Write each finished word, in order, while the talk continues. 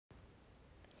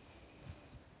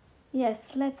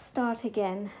Yes, let's start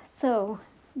again. So,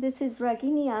 this is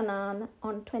Ragini Annan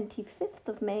on 25th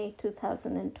of May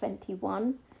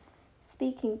 2021,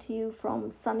 speaking to you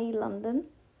from sunny London.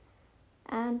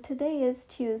 And today is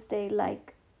Tuesday,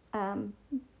 like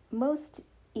most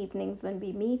evenings when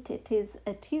we meet, it is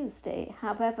a Tuesday.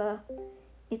 However,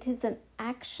 it is an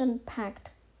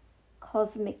action-packed,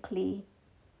 cosmically,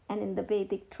 and in the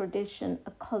Vedic tradition,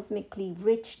 a cosmically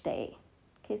rich day.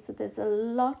 Okay, so there's a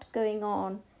lot going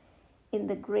on in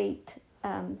the great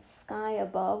sky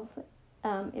above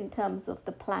in terms of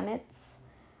the planets,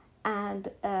 and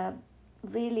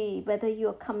really whether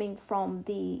you're coming from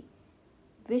the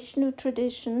Vishnu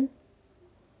tradition,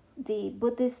 the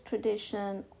Buddhist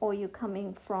tradition, or you're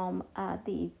coming from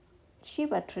the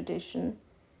Shiva tradition,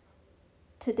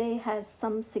 today has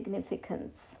some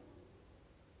significance.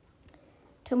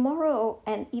 Tomorrow,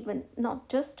 and even not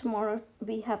just tomorrow,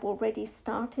 we have already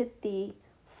started the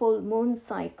full moon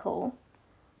cycle.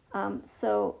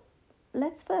 So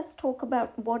let's first talk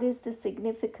about what is the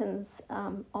significance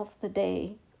of the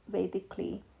day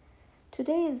Vedically.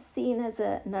 Today is seen as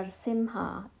a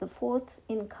Narsimha, the fourth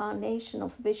incarnation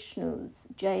of Vishnu's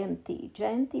Jayanti.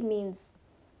 Jayanti means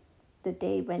the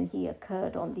day when he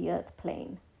occurred on the earth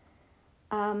plane.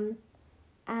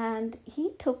 And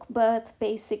he took birth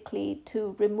basically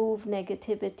to remove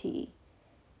negativity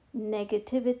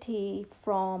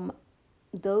from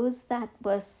those that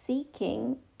were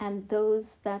seeking and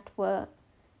those that were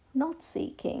not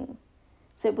seeking.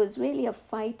 So it was really a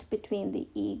fight between the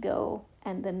ego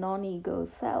and the non-ego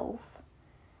self.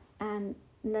 And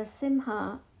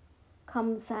Narsimha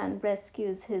comes and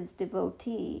rescues his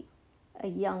devotee, a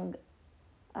young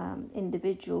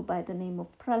individual by the name of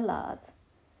Prahlad.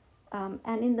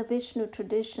 And in the Vishnu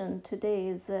tradition, today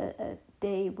is a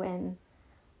day when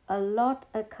a lot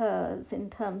occurs in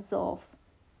terms of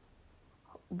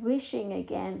wishing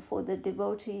again for the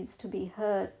devotees to be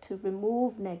heard, to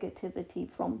remove negativity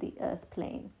from the earth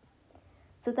plane.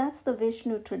 So that's the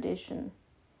Vishnu tradition.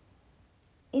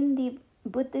 In the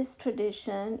Buddhist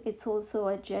tradition, it's also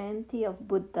a Jayanti of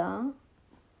Buddha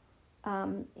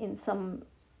in some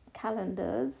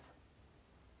calendars.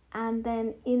 And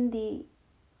then in the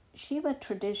Shiva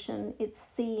tradition, it's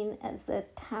seen as the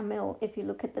Tamil, if you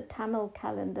look at the Tamil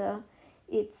calendar,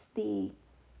 it's the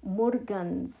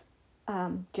Murugan's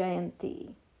Jayanti,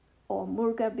 or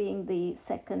Muruga being the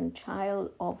second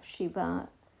child of Shiva,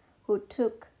 who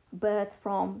took birth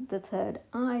from the third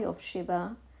eye of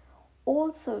Shiva,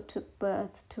 also took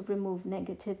birth to remove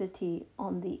negativity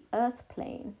on the earth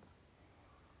plane.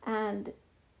 And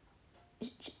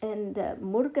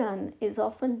Murugan is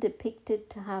often depicted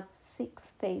to have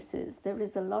 6 faces. There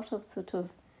is a lot of sort of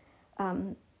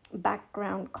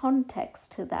background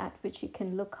context to that, which you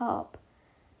can look up.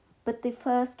 But the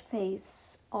first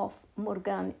face of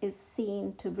Murugan is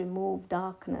seen to remove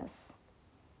darkness.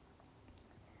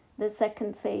 The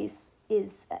second face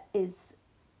is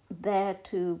there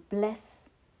to bless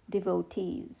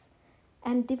devotees.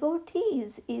 And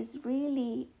devotees is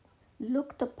really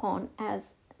looked upon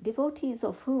as devotees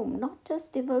of whom? Not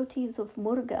just devotees of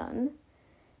Murugan,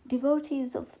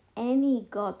 devotees of any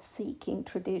God-seeking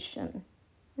tradition.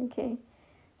 Okay,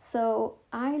 so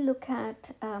I look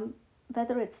at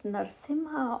whether it's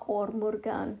Narsimha or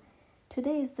Murugan,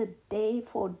 today is the day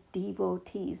for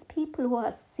devotees, people who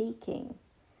are seeking.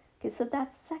 Okay, so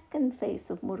that second face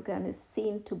of Murugan is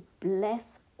seen to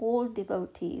bless all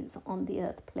devotees on the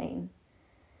earth plane.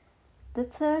 The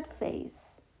third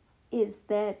face is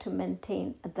there to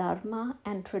maintain dharma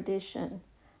and tradition.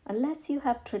 Unless you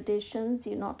have traditions,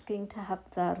 you're not going to have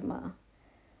dharma.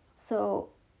 So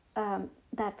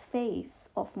that face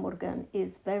of Murugan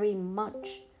is very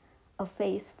much a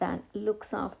face that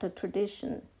looks after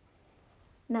tradition.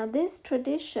 Now, this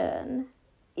tradition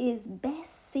is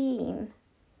best seen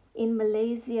in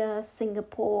Malaysia,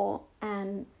 Singapore,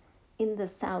 and in the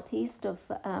southeast of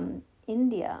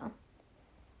India.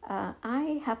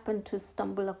 I happened to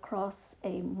stumble across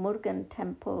a Murugan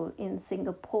temple in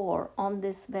Singapore on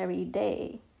this very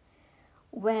day,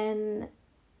 when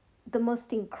the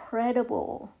most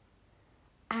incredible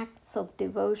acts of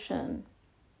devotion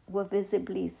were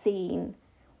visibly seen,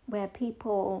 where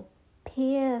people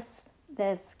pierce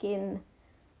their skin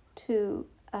to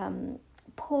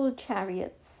pull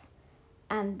chariots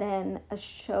and then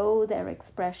show their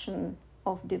expression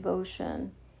of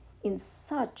devotion in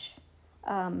such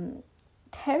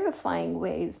terrifying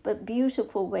ways, but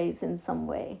beautiful ways in some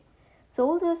way. So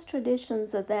all those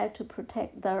traditions are there to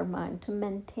protect dharma and to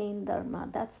maintain dharma.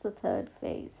 That's the third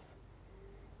phase.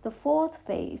 The fourth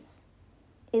phase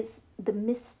is the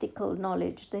mystical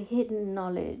knowledge, the hidden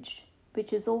knowledge,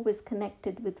 which is always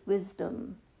connected with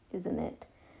wisdom. isn't it?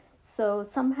 So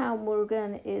somehow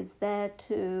Murugan is there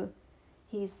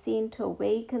he's seen to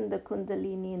awaken the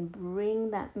Kundalini and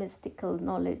bring that mystical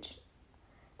knowledge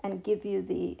and give you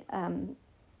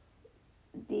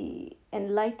the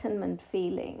enlightenment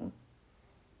feeling.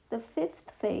 The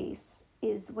fifth phase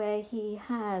is where he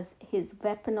has his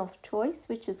weapon of choice,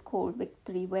 which is called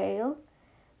Victory Veil.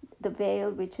 The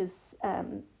veil, which is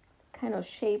kind of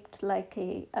shaped like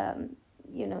a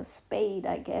spade,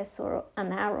 I guess, or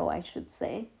an arrow, I should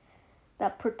say,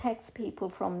 that protects people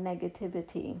from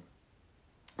negativity.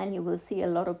 And you will see a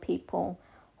lot of people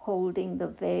holding the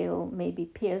veil, maybe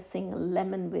piercing a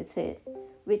lemon with it,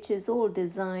 which is all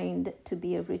designed to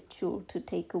be a ritual to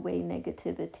take away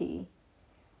negativity.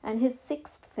 And his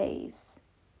sixth phase,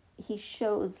 he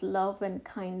shows love and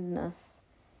kindness.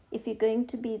 If you're going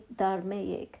to be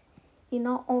dharmaic, he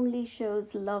not only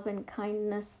shows love and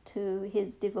kindness to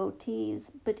his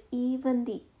devotees, but even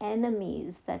the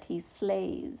enemies that he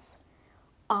slays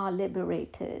are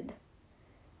liberated.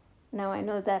 Now, I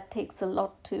know that takes a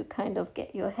lot to kind of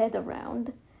get your head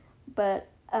around, but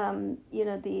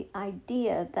the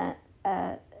idea that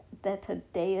a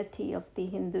deity of the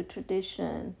Hindu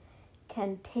tradition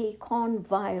can take on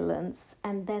violence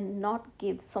and then not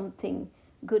give something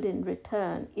good in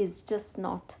return is just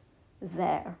not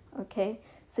there, okay?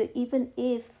 So even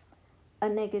if a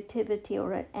negativity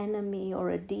or an enemy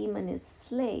or a demon is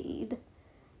slayed,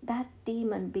 that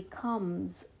demon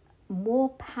becomes more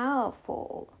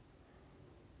powerful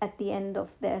at the end of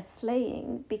their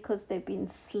slaying because they've been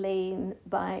slain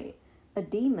by a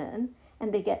demon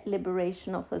and they get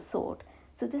liberation of a sort.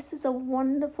 So this is a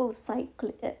wonderful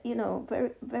cycle,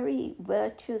 very, very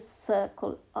virtuous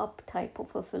circle up type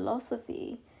of a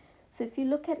philosophy. So if you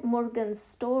look at Murugan's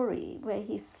story where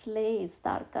he slays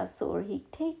Tarkasur, he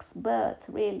takes birth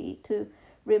really to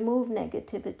remove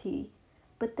negativity,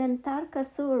 but then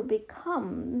Tarkasur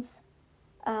becomes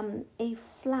a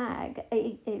flag,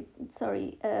 his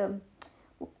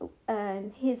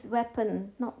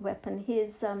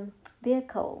his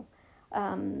vehicle,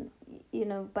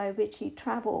 by which he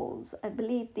travels. I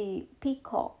believe the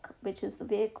peacock, which is the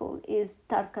vehicle, is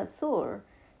Tarkasur.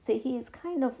 So he is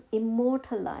kind of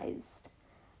immortalized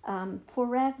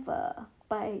forever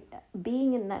by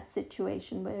being in that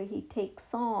situation where he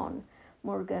takes on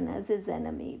Murugan as his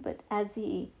enemy, but as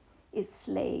he is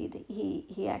slayed,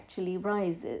 he actually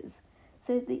rises.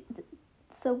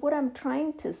 So what I'm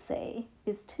trying to say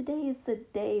is today is the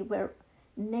day where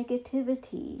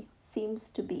negativity seems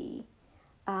to be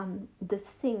the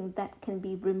thing that can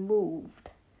be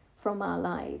removed from our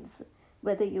lives,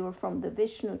 whether you're from the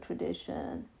Vishnu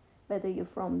tradition, whether you're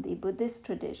from the Buddhist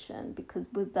tradition, because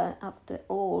Buddha, after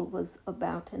all, was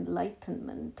about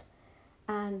enlightenment.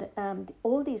 And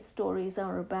all these stories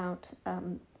are about,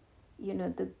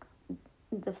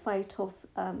 the fight of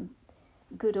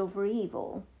good over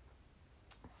evil.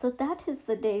 So that is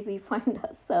the day we find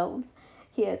ourselves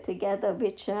here together,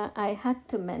 which I had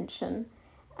to mention.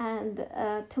 And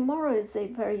tomorrow is a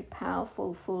very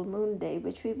powerful full moon day,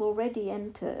 which we've already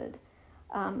entered.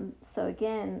 So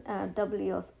again,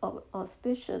 doubly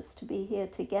auspicious to be here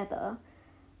together.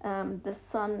 The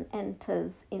sun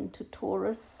enters into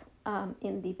Taurus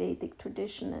in the Vedic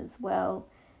tradition as well,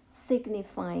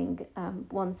 signifying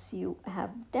once you have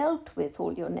dealt with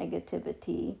all your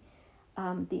negativity,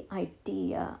 the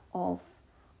idea of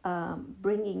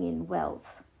bringing in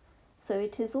wealth. So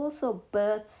it is also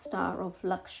birth star of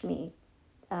Lakshmi,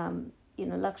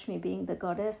 Lakshmi being the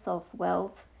goddess of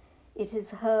wealth. It is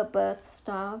her birth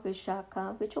star,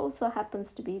 Vishaka, which also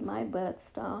happens to be my birth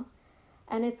star.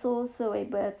 And it's also a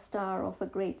birth star of a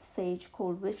great sage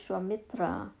called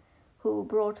Vishwamitra, who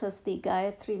brought us the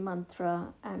Gayatri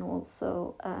Mantra and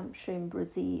also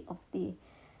Shrimbrasi of the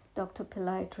Dr.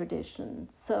 Pillai tradition.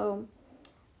 So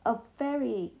a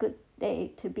very good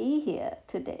day to be here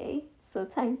today. So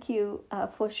thank you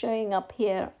for showing up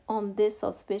here on this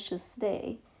auspicious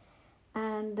day.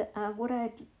 And what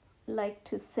I'd like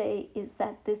to say is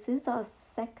that this is our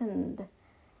second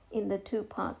in the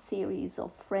two-part series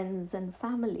of friends and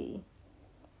family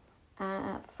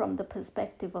from the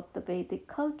perspective of the Vedic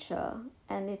culture,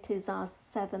 and it is our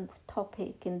seventh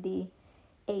topic in the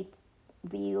 8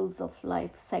 wheels of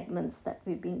life segments that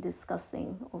we've been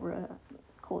discussing over a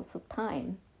course of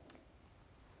time.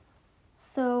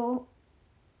 So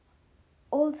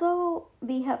although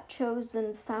we have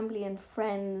chosen family and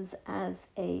friends as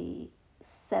a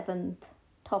 7th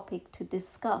topic to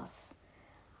discuss,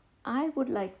 I would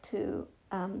like to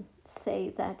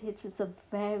say that it is a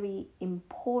very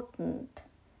important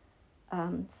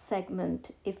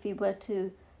segment. If we were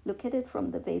to look at it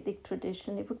from the Vedic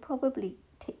tradition, it would probably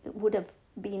would have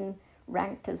been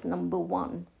ranked as number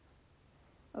one.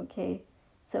 Okay,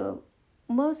 so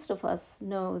most of us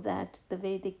know that the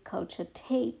Vedic culture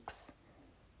takes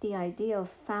the idea of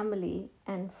family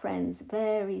and friends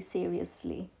very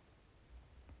seriously.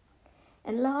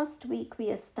 And last week we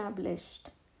established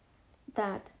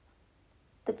that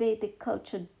the Vedic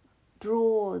culture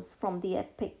draws from the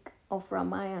epic of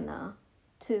Ramayana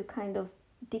to kind of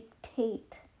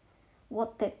dictate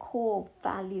what their core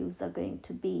values are going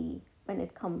to be when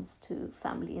it comes to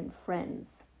family and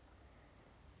friends.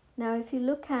 Now, if you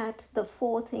look at the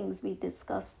 4 things we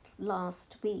discussed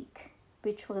last week,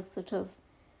 which was sort of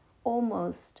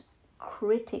almost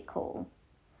critical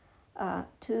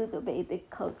to the Vedic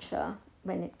culture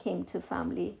when it came to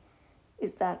family,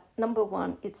 is that number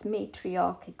 1, it's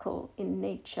matriarchal in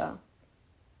nature.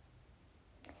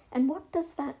 And what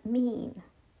does that mean?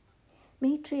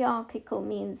 Matriarchal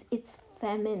means it's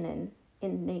feminine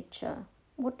in nature.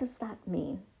 What does that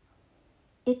mean?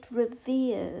 It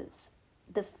reveres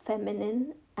the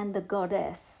feminine and the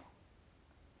goddess.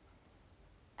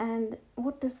 And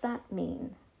what does that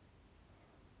mean?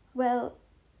 Well,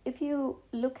 if you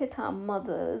look at our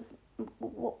mothers,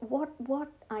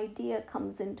 what idea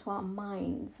comes into our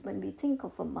minds when we think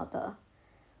of a mother?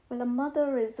 Well, a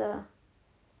mother is a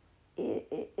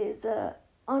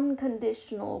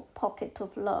unconditional pocket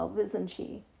of love, isn't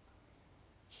she?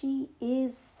 She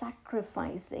is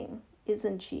sacrificing,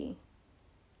 isn't she?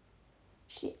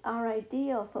 Our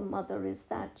idea of a mother is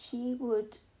that she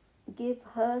would give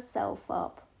herself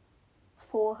up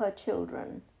for her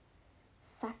children,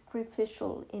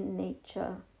 sacrificial in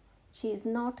nature. She is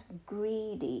not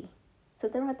greedy. So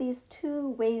there are these 2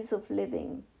 ways of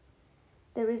living.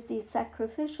 There is the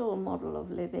sacrificial model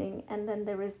of living, and then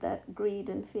there is that greed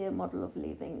and fear model of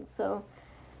living. So,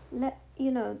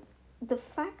 the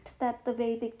fact that the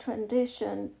Vedic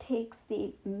tradition takes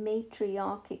the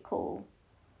matriarchal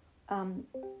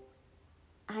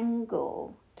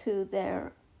angle to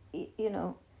their,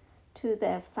 to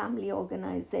their family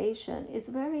organization is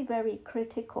very, very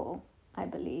critical, I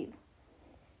believe.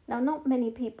 Now, not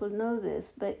many people know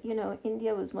this, but,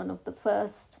 India was one of the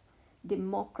first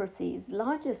democracies,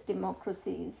 largest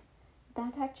democracies,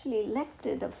 that actually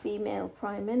elected a female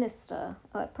prime minister.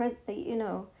 That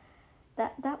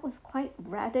was quite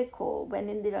radical when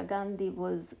Indira Gandhi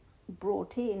was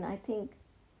brought in. I think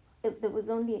there was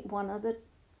only one other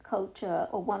culture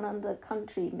or one other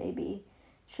country, maybe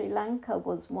Sri Lanka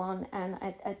was one, and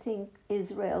I think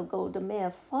Israel, Golda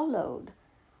Meir followed,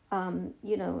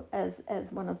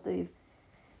 as one of the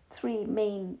 3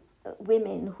 main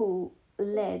women who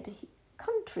led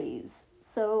countries.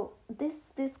 So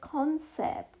this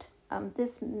concept,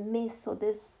 this myth or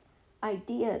this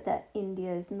idea that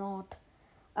India is not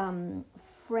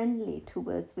friendly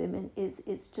towards women is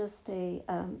just a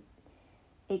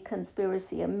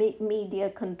conspiracy, a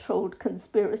media-controlled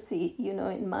conspiracy,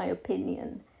 in my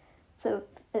opinion. So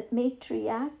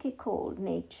matriarchal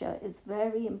nature is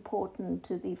very important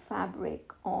to the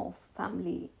fabric of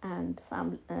family and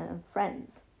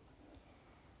friends.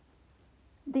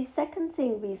 The second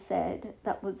thing we said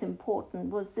that was important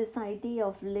was this idea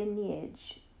of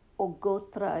lineage, or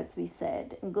gotra, as we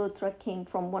said. And gotra came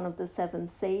from one of the 7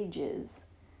 sages,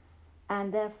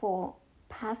 and therefore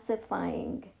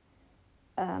pacifying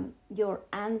your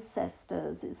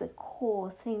ancestors is a core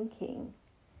thinking.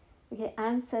 Okay,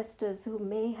 ancestors who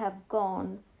may have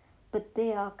gone, but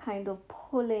they are kind of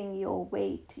pulling your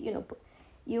weight.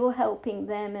 You're helping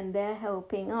them and they're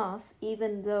helping us,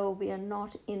 even though we are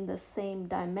not in the same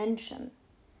dimension.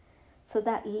 So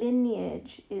that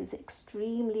lineage is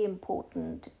extremely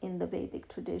important in the Vedic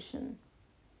tradition.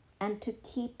 And to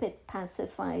keep it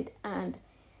pacified and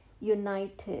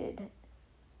united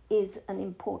is an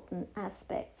important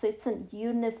aspect. So it's a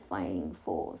unifying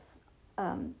force.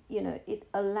 It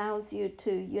allows you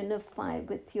to unify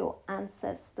with your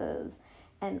ancestors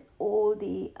and all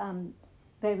the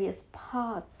various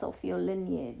parts of your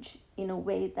lineage in a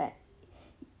way that,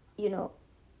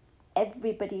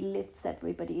 everybody lifts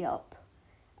everybody up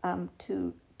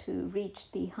to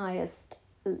reach the highest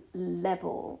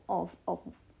level of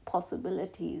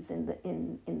possibilities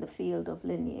in the field of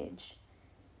lineage.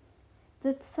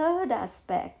 The third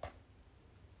aspect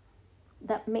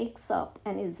that makes up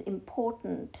and is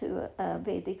important to a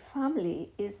Vedic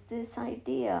family is this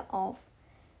idea of,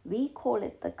 we call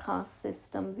it the caste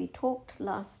system. We talked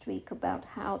last week about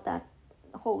how that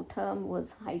whole term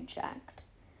was hijacked.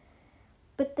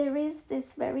 But there is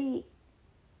this very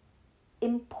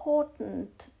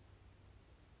important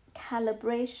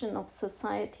calibration of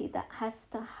society that has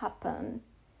to happen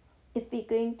if we're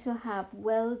going to have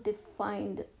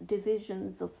well-defined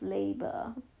divisions of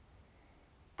labor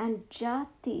And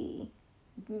jati,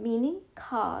 meaning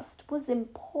caste, was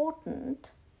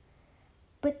important,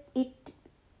 but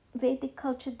Vedic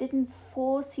culture didn't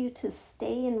force you to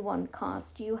stay in one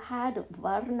caste. You had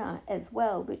varna as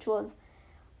well, which was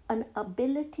an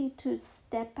ability to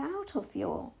step out of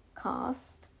your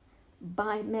caste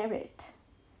by merit.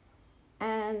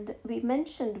 And we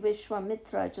mentioned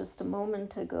Vishwamitra just a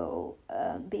moment ago,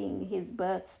 being his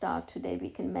birth star today. We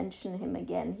can mention him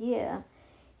again here.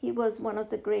 He was one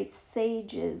of the great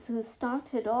sages who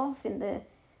started off in the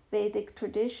Vedic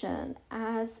tradition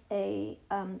as a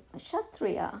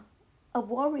Kshatriya, a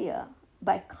warrior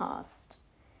by caste.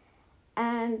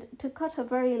 And to cut a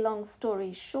very long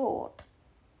story short,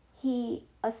 he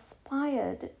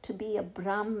aspired to be a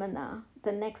Brahmana,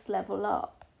 the next level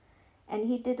up. And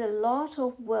he did a lot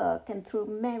of work, and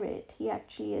through merit, he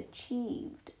actually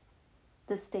achieved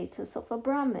the status of a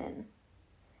Brahmin.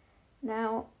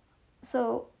 Now,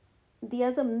 so the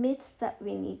other myth that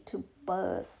we need to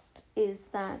burst is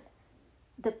that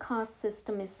the caste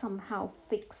system is somehow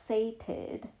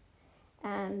fixated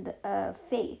and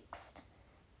fixed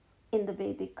in the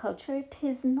Vedic culture. It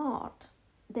is not.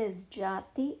 There's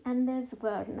jati and there's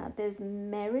varna. There's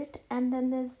merit and then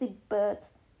there's the birth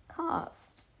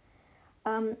caste.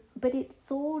 But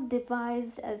it's all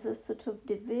devised as a sort of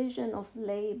division of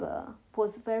labor.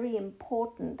 Was very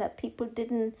important that people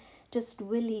didn't just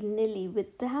willy-nilly,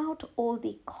 without all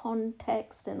the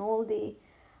context and all the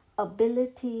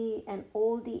ability and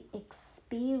all the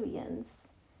experience,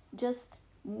 just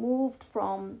moved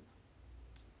from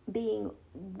being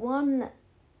one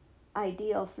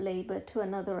idea of labor to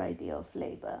another idea of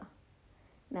labor.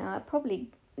 Now, I probably,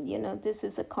 this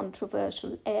is a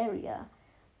controversial area,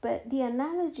 but the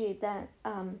analogy that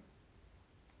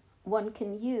one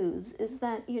can use is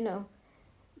that,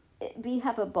 we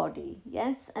have a body,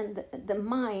 yes, and the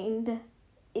mind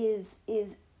is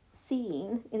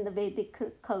seen in the Vedic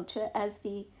culture as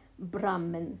the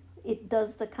Brahmin. It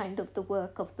does the kind of the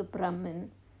work of the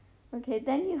Brahmin. Okay,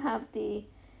 then you have the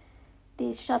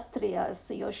Kshatriyas,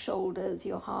 so your shoulders,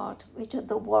 your heart, which are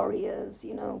the warriors,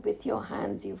 with your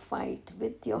hands you fight,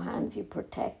 with your hands you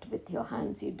protect, with your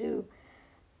hands you do.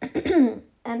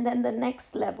 And then the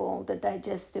next level, the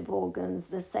digestive organs,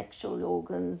 the sexual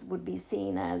organs would be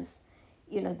seen as,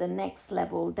 the next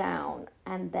level down.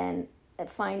 And then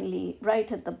finally,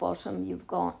 right at the bottom, you've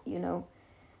got, the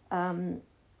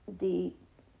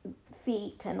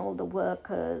feet and all the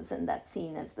workers, and that's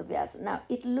seen as the Vyasa. Now,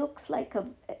 it looks like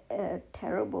a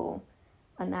terrible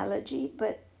analogy,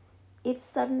 but if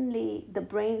suddenly the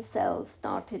brain cells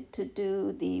started to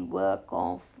do the work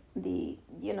of the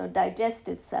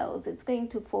digestive cells, it's going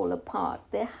to fall apart.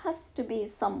 There has to be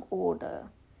some order,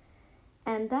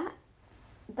 and that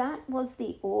was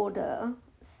the order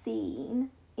seen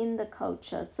in the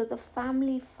culture. So the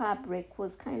family fabric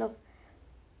was kind of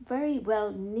very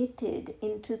well knitted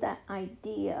into that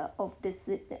idea of this,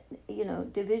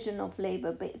 division of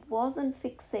labor, but it wasn't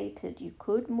fixated. You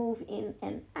could move in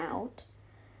and out.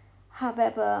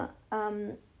 However,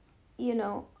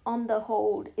 on the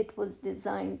whole, it was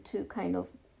designed to kind of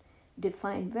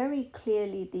define very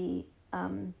clearly the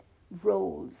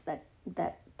roles that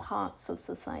parts of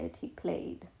society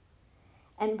played.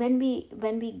 And when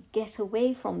we get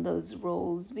away from those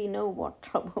roles, we know what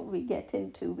trouble we get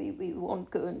into. We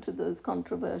won't go into those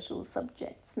controversial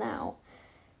subjects now.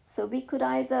 So we could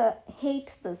either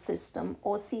hate the system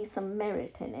or see some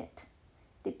merit in it,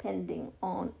 depending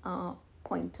on our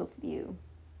point of view.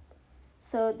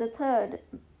 So the third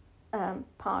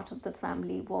part of the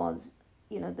family was,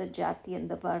 the jati and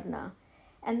the varna.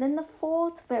 And then the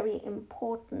fourth very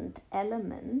important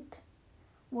element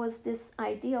was this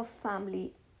idea of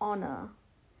family honor,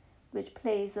 which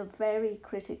plays a very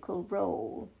critical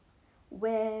role,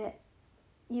 where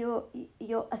your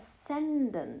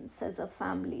ascendance as a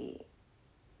family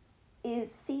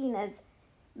is seen as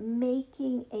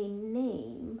making a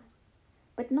name,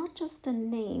 but not just a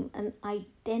name, an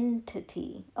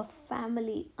identity. A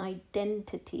family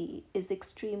identity is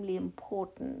extremely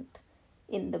important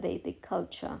in the Vedic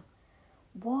culture.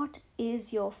 What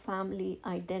is your family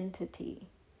identity?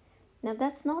 Now,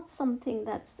 that's not something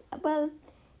that's,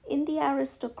 in the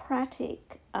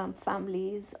aristocratic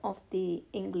families of the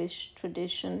English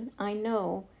tradition, I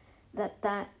know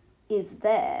that is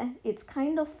there. It's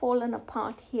kind of fallen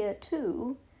apart here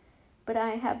too, but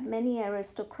I have many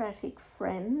aristocratic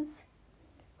friends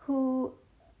who,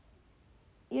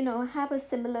 have a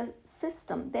similar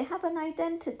system. They have an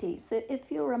identity. So if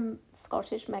you're a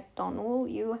Scottish MacDonald,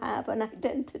 you have an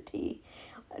identity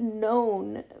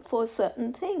known for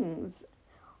certain things.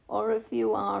 Or if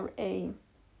you are a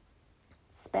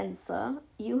dispenser,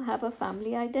 you have a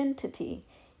family identity.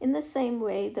 In the same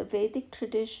way, the Vedic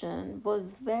tradition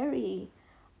was very,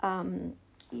 um,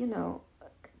 you know,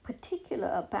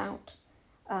 particular about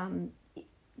um,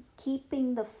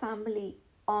 keeping the family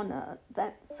honor,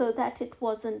 that so that it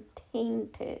wasn't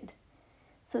tainted,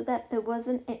 so that there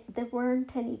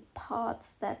weren't any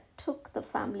parts that took the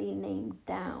family name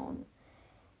down.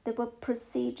 There were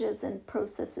procedures and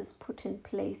processes put in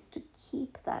place to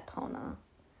keep that honor.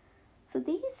 So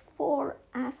these four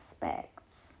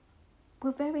aspects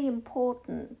were very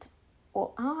important,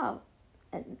 or are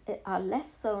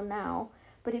less so now.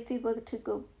 But if we were to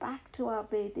go back to our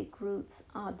Vedic roots,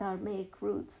 our Dharmic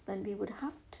roots, then we would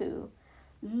have to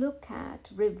look at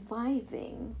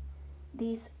reviving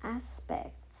these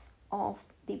aspects of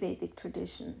the Vedic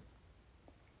tradition.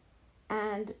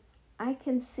 And I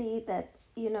can see that,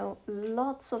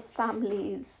 lots of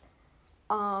families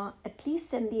are, at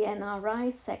least in the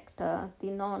NRI sector,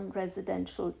 the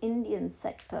non-residential Indian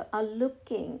sector, are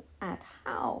looking at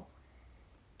how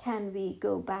can we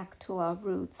go back to our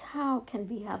roots? How can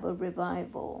we have a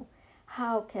revival?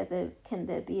 How can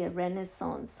there be a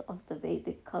renaissance of the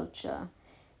Vedic culture?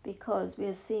 Because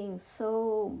we're seeing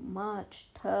so much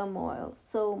turmoil,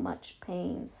 so much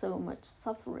pain, so much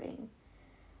suffering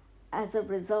as a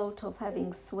result of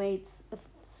having swayed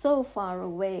so far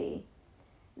away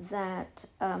that,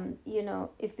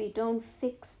 if we don't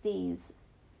fix these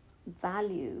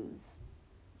values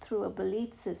through a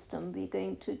belief system, we're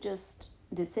going to just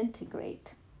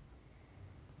disintegrate.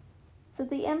 So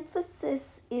the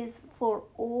emphasis is for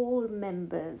all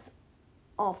members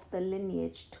of the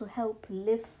lineage to help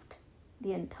lift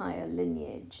the entire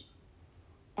lineage,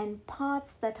 and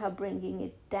parts that are bringing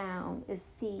it down is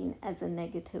seen as a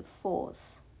negative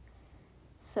force.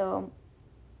 So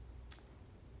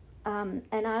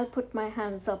and I'll put my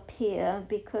hands up here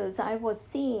because I was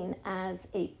seen as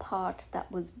a part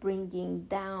that was bringing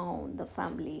down the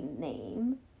family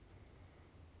name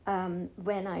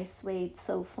when I swayed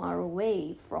so far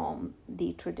away from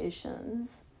the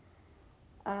traditions,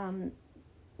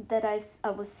 that I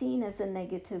was seen as a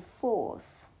negative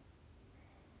force.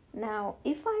 Now,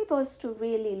 if I was to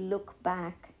really look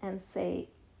back and say,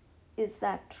 is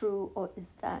that true, or is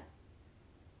that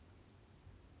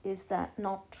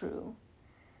not true?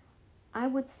 I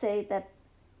would say that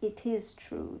it is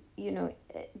true,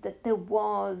 that there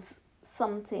was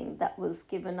something that was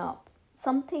given up,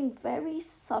 something very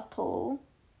subtle,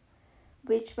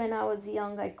 which when I was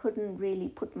young I couldn't really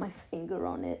put my finger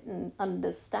on it and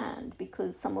understand,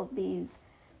 because some of these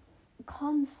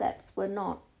concepts were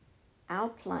not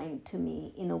outlined to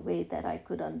me in a way that I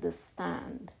could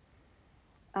understand.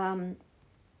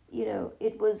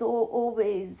 It was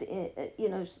always,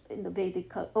 in the Vedic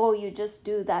culture, oh, you just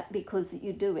do that because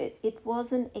you do it. It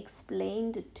wasn't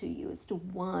explained to you as to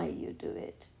why you do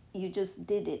it. You just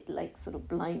did it like sort of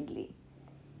blindly.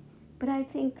 But I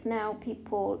think now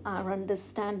people are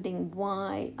understanding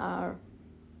why our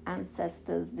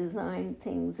ancestors designed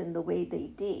things in the way they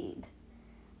did.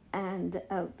 And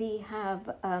we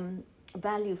have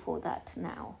value for that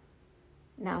now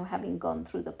having gone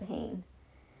through the pain.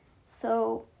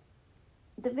 So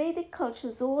the Vedic culture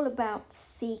is all about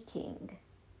seeking.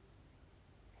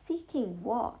 Seeking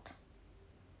what?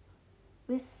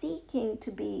 We're seeking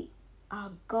to be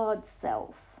our God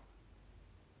self.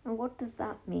 And what does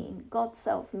that mean? God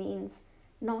self means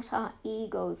not our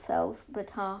ego self,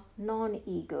 but our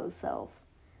non-ego self.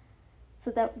 So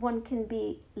that one can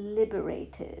be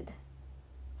liberated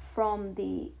from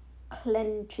the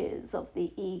clenches of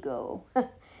the ego,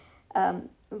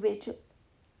 which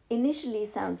initially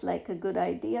sounds like a good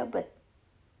idea, but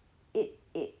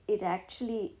it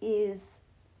actually is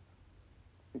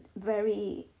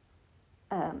very,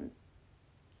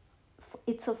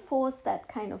 it's a force that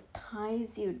kind of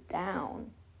ties you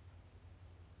down.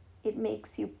 It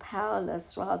makes you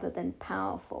powerless rather than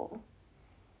powerful.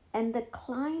 And the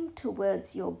climb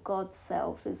towards your God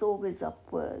self is always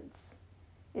upwards,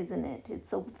 isn't it?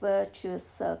 It's a virtuous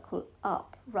circle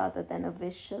up rather than a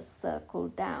vicious circle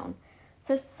down.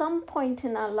 So at some point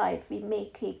in our life, we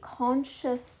make a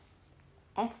conscious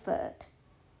effort.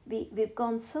 We've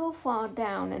gone so far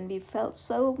down and we felt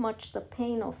so much the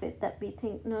pain of it that we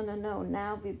think, no,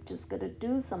 now we've just got to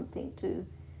do something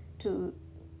to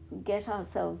get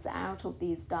ourselves out of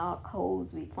these dark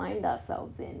holes we find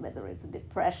ourselves in, whether it's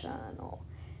depression or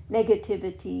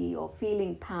negativity or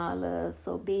feeling powerless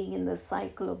or being in the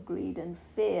cycle of greed and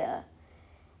fear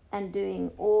and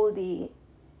doing all the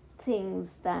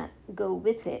things that go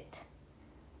with it.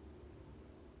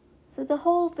 So the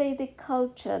whole Vedic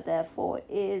culture, therefore,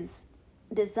 is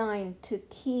designed to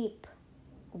keep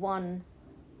one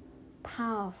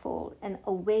powerful and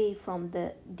away from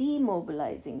the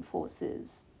demobilizing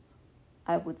forces,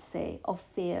 I would say, of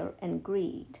fear and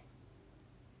greed.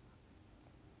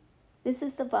 This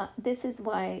is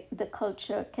why the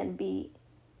culture can be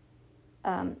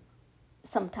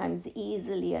sometimes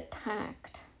easily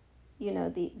attacked.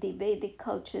 The Vedic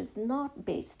culture is not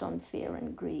based on fear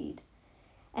and greed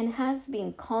and has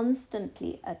been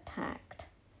constantly attacked.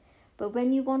 But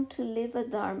when you want to live a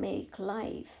dharmic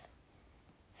life,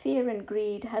 fear and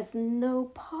greed has no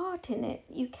part in it.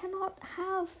 You cannot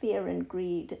have fear and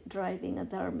greed driving a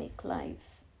dharmic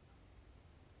life.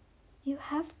 You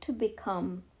have to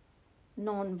become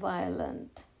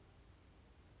non-violent.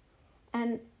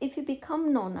 And if you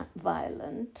become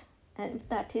non-violent, and if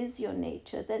that is your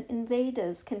nature, then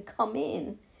invaders can come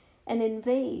in and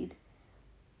invade.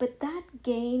 But that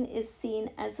gain is seen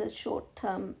as a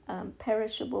short-term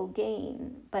perishable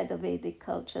gain by the Vedic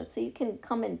culture. So you can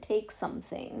come and take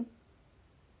something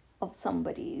of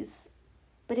somebody's,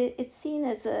 but it's seen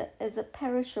as a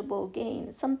perishable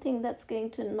gain, something that's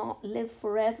going to not live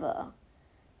forever,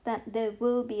 that there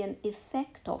will be an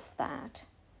effect of that,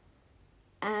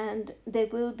 and there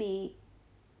will be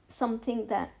something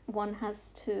that one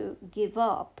has to give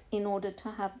up in order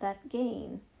to have that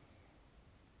gain.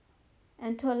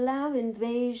 And to allow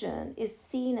invasion is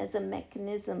seen as a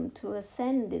mechanism to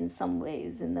ascend in some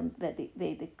ways in the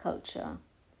Vedic culture,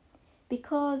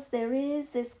 because there is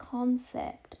this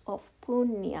concept of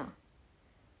punya.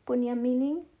 Punya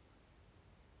meaning?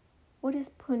 What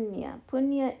is punya?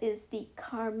 Punya is the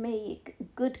karmic,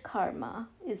 good karma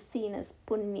is seen as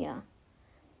punya.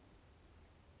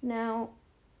 Now,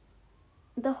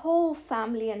 the whole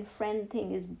family and friend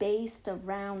thing is based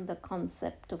around the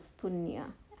concept of punya,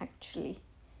 actually,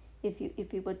 if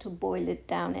you were to boil it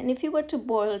down. And if you were to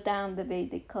boil down the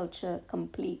Vedic culture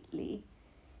completely,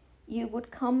 you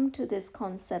would come to this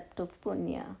concept of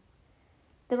punya.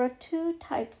 There are two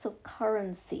types of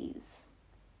currencies.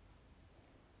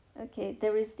 Okay,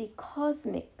 there is the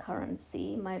cosmic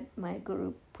currency, my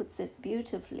guru puts it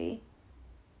beautifully,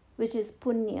 which is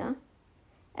punya,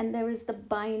 and there is the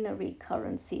binary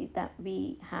currency that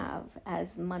we have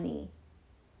as money.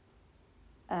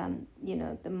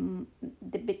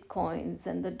 The bitcoins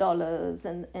and the dollars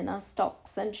and our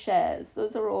stocks and shares,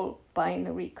 those are all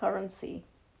binary currency.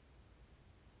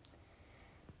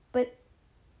 But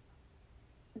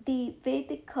the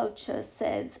Vedic culture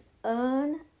says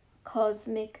earn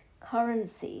cosmic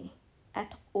currency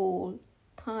at all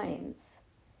times,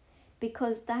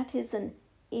 because that is an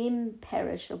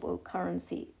imperishable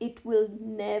currency. It will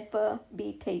never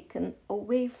be taken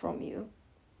away from you.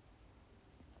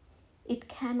 It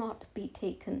cannot be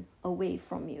taken away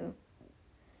from you.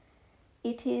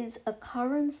 It is a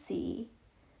currency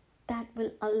that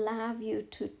will allow you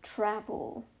to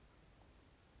travel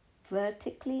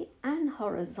vertically and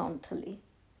horizontally,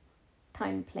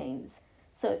 time planes.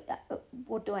 So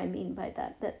what do I mean by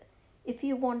that? That if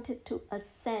you wanted to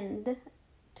ascend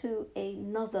to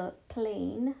another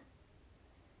plane,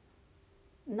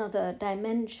 another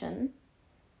dimension,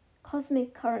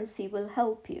 cosmic currency will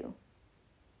help you.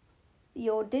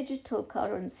 Your digital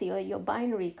currency or your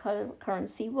binary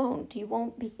currency won't. You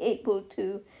won't be able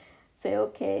to say,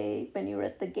 okay, when you're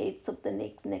at the gates of the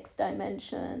next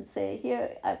dimension, say,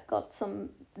 here, I've got some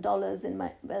dollars in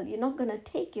my... Well, you're not going to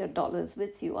take your dollars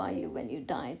with you, are you, when you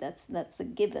die? That's a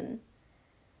given.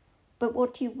 But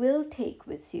what you will take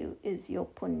with you is your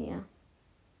punya.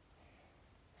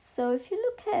 So if you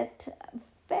look at,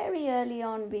 very early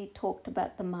on, we talked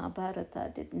about the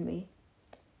Mahabharata, didn't we?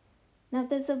 Now,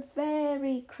 there's a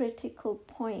very critical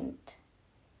point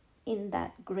in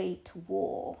that great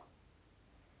war,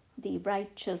 the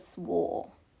righteous war.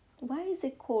 Why is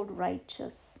it called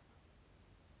righteous?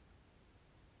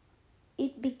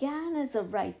 It began as a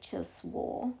righteous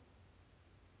war.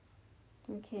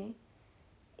 Okay,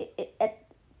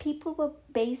 people were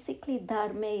basically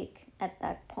dharmic at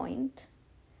that point,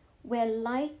 where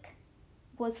like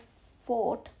was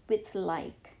fought with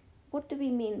like. What do we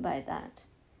mean by that?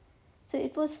 So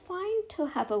it was fine to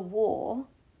have a war,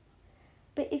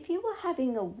 but if you were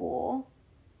having a war,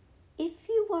 if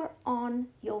you were on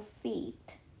your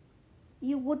feet,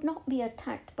 you would not be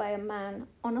attacked by a man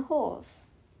on a horse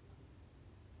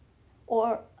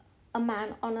or a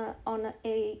man on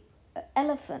a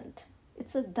elephant.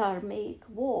 It's a dharmic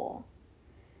war.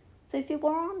 So if you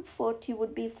were on foot, you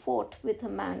would be fought with a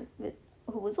man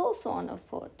who was also on a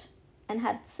foot and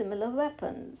had similar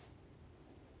weapons.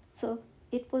 So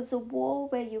it was a war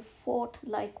where you fought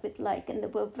like with like, and there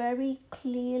were very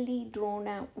clearly drawn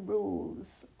out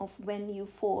rules of when you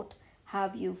fought,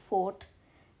 how you fought,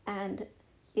 and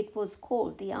it was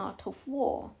called the art of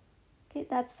war. Okay,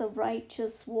 that's a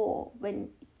righteous war when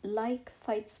like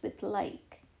fights with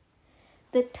like.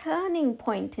 The turning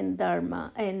point in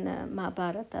Dharma, in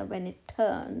Mahabharata, when it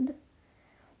turned,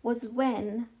 was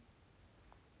when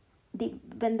the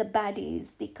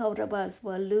baddies, the Kauravas,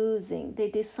 were losing. They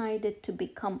decided to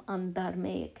become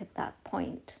undharmaic at that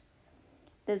point.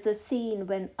 There's a scene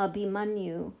when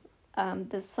Abhimanyu,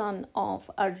 the son of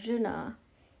Arjuna,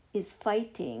 is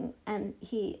fighting, and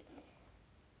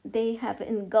they have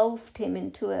engulfed him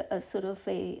into a sort of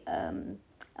a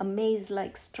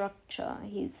maze-like structure.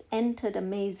 He's entered a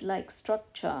maze-like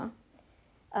structure,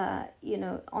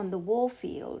 on the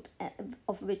warfield,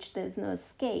 of which there's no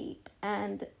escape.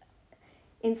 And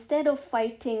instead of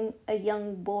fighting a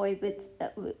young boy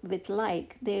with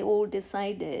like, they all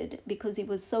decided, because he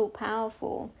was so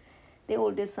powerful, they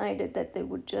all decided that they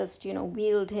would just,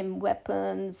 wield him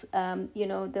weapons.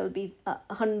 There'll be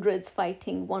hundreds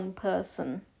fighting one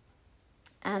person.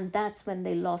 And that's when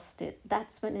they lost it.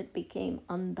 That's when it became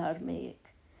undharmaic.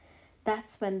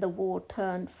 That's when the war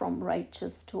turned from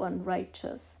righteous to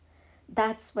unrighteous.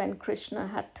 That's when Krishna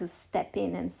had to step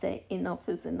in and say, enough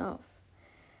is enough.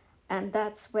 And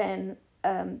that's when,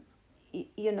 on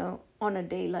a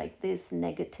day like this,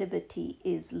 negativity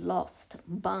is lost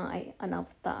by an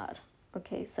avatar.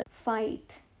 Okay, so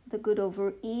fight the good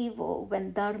over evil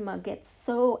when dharma gets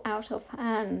so out of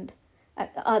hand,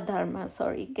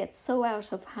 gets so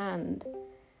out of hand,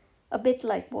 a bit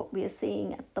like what we are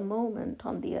seeing at the moment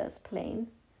on the earth plane,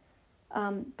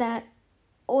 that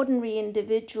ordinary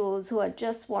individuals who are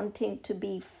just wanting to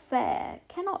be fair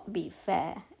cannot be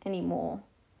fair anymore.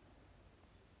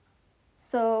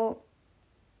 So,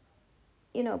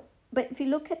 but if you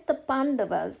look at the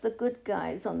Pandavas, the good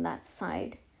guys on that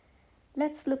side,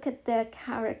 let's look at their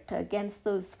character against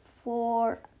those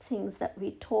 4 things that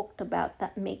we talked about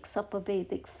that makes up a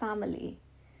Vedic family.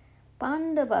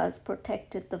 Pandavas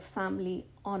protected the family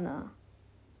honor,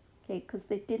 okay, because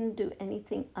they didn't do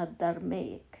anything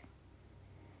adharmaic.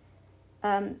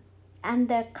 And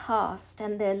their caste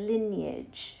and their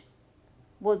lineage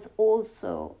was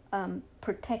also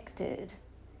protected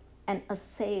and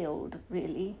assailed,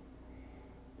 really.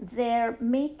 Their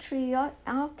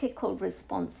matriarchal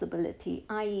responsibility,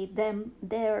 i.e.,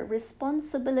 their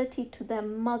responsibility to their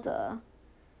mother,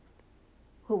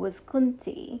 who was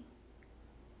Kunti,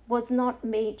 was not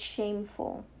made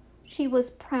shameful. She was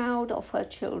proud of her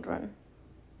children.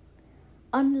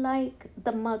 Unlike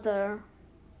the mother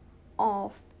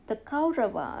of the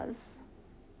Kauravas,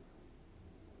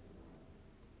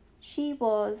 she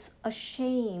was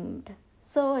ashamed,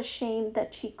 so ashamed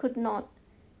that she could not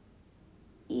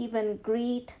even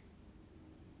greet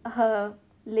her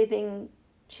living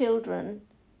children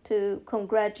to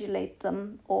congratulate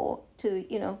them, or to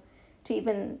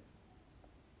even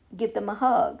give them a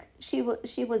hug. She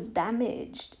was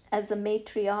damaged as a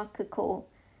matriarchal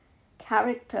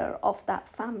character of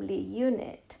that family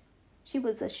unit. She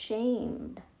was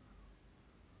ashamed.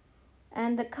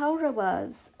 And the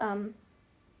Kauravas,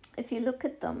 if you look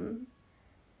at them,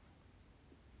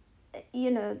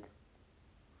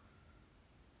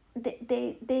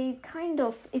 they kind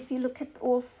of, if you look at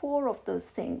all 4 of those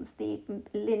things, the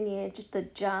lineage, the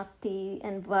jati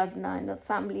and varna, and the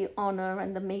family honor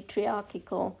and the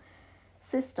matriarchal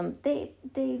system, they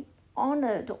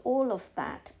honored all of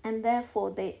that, and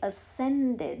therefore they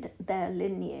ascended their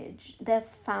lineage, their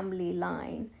family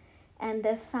line, and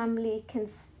their family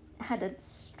had a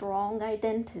strong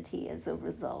identity as a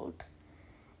result,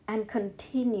 and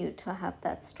continue to have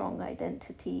that strong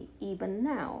identity even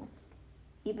now,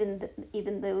 even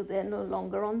though they're no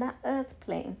longer on that earth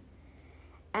plane.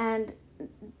 And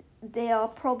they are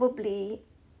probably,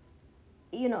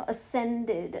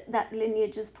 ascended, that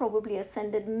lineage is probably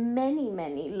ascended many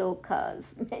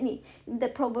lokas, they're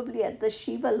probably at the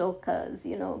Shiva lokas,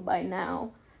 by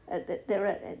now.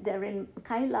 They're in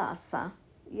Kailasa,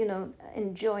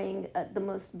 enjoying the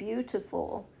most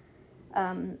beautiful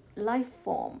life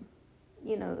form.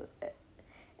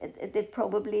 They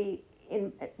probably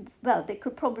they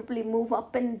could probably move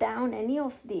up and down any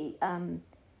of the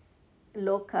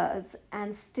lokas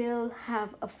and still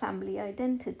have a family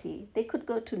identity. They could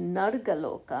go to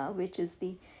Nargaloka, which is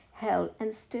the hell,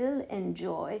 and still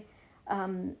enjoy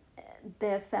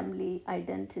their family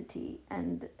identity,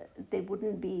 and they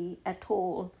wouldn't be at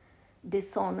all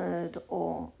dishonored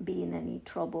or be in any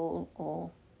trouble.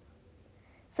 Or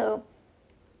so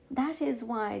that is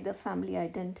why the family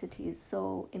identity is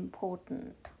so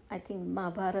important. I think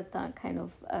Mahabharata kind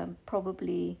of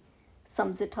probably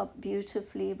sums it up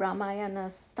beautifully. Ramayana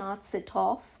starts it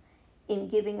off in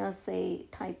giving us a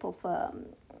type of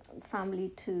family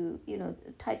to,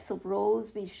 types of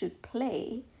roles we should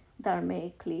play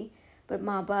dharmaically, but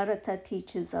Mahabharata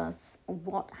teaches us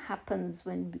what happens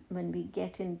when we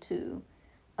get into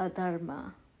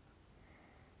adharma.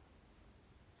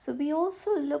 So we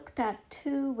also looked at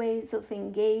 2 ways of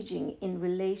engaging in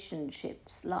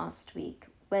relationships last week,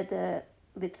 whether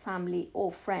with family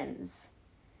or friends.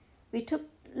 We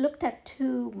looked at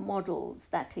 2 models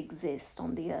that exist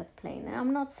on the earth plane. And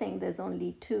I'm not saying there's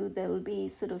only 2, there will be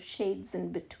sort of shades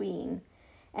in between.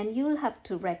 And you'll have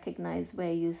to recognize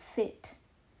where you sit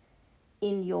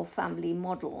in your family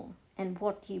model and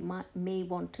what you may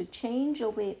want to change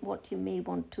or what you may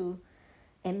want to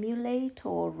emulate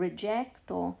or reject.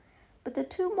 But the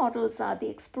 2 models are the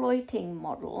exploiting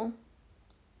model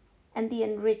and the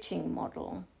enriching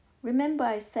model. Remember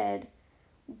I said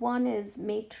one is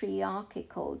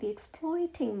matriarchal. The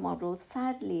exploiting model,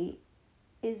 sadly,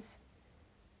 is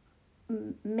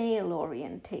male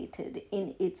orientated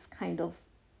in its kind of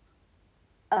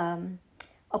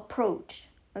approach.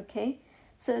 Okay,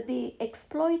 so the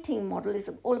exploiting model is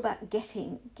all about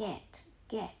getting, get.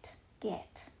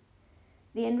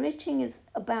 The enriching is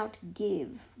about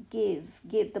give. The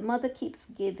mother keeps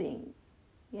giving,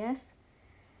 yes?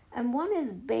 And one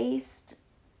is based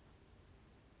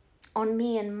on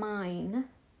me and mine,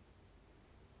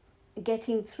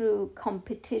 getting through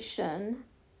competition.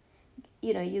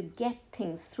 You get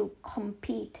things through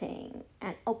competing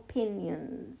and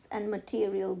opinions and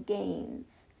material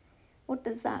gains. What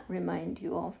does that remind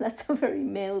you of? That's a very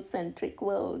male-centric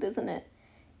world, isn't it?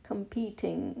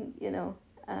 Competing,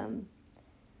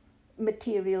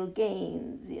 material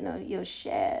gains, your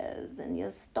shares and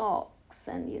your stocks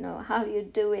and, how you're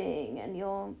doing and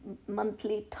your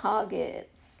monthly targets.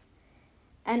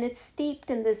 And it's steeped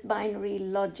in this binary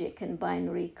logic and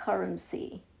binary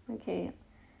currency, okay?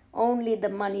 Only the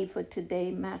money for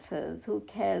today matters. Who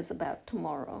cares about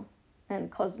tomorrow?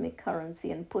 And cosmic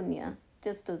currency and punya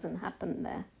just doesn't happen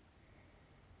there.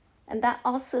 And that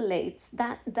oscillates,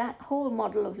 that whole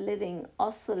model of living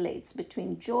oscillates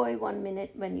between joy 1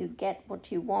 minute when you get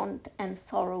what you want and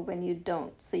sorrow when you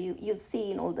don't. So you've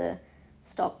seen all the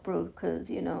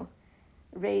stockbrokers,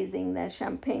 raising their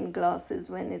champagne glasses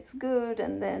when it's good,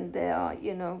 and then they are,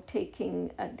 taking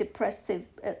depressive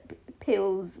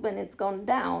pills when it's gone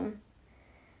down.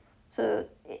 So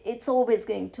it's always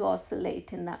going to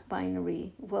oscillate in that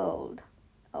binary world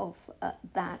of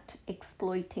that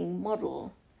exploiting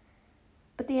model.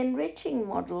 But the enriching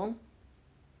model,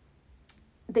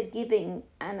 the giving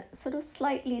and sort of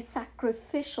slightly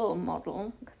sacrificial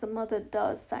model, because a mother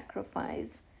does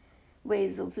sacrifice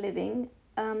ways of living,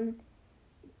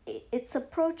 its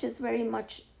approach is very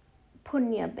much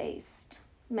punya-based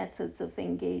methods of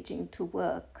engaging to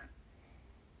work.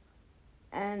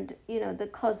 And, the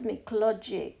cosmic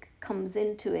logic comes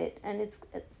into it, and it's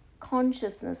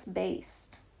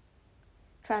consciousness-based,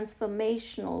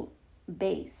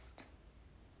 transformational-based.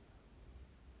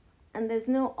 And there's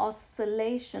no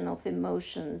oscillation of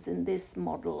emotions in this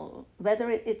model. Whether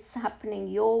it's happening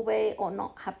your way or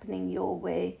not happening your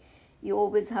way, you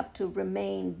always have to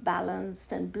remain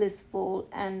balanced and blissful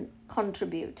and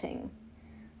contributing.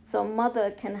 So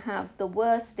mother can have the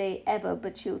worst day ever,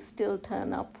 but she'll still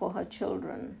turn up for her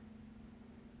children.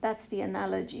 That's the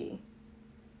analogy.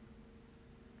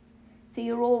 So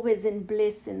you're always in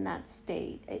bliss in that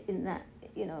state, in that,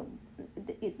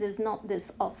 there's not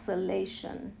this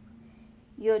oscillation.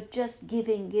 You're just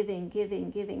giving.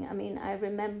 I mean, I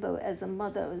remember as a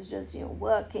mother, I was just,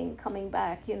 working, coming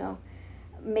back,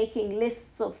 making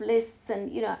lists of lists,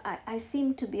 and, I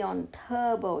seemed to be on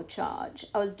turbocharge.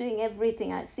 I was doing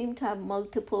everything. I seemed to have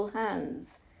multiple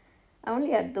hands. I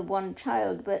only had the one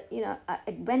child, but, I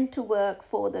went to work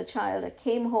for the child. I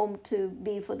came home to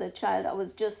be for the child. I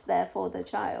was just there for the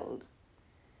child.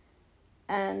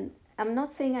 And I'm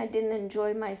not saying I didn't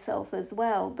enjoy myself as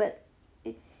well, but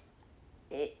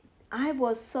I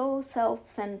was so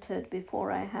self-centered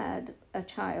before I had a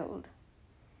child.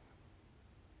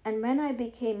 And when I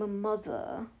became a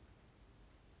mother,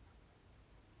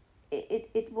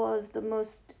 it was the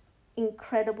most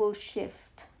incredible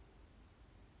shift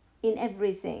in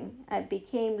everything. I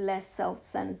became less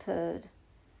self-centered.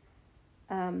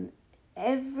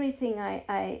 Everything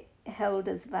I held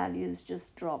as values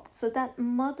just dropped. So that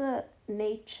mother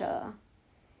nature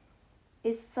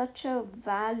is such a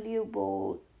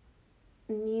valuable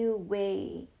new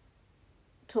way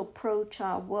to approach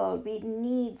our world. We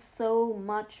need so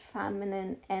much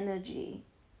feminine energy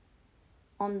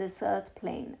on this earth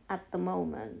plane at the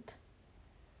moment,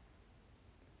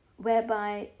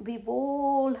 whereby we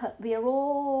are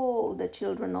all the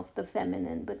children of the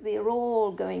feminine, but we are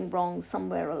all going wrong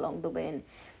somewhere along the way, and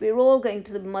we're all going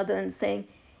to the mother and saying,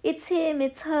 it's him,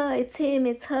 it's her, it's him,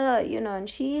 it's her, and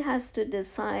she has to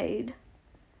decide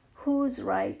who's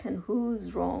right and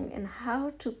who's wrong and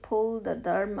how to pull the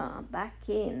dharma back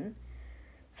in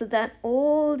so that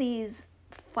all these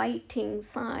fighting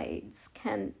sides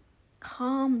can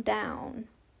calm down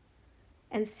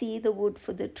and see the wood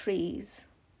for the trees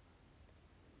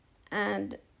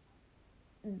and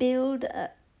build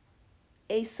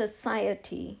a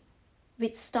society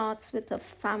which starts with a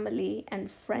family and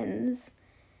friends,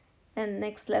 and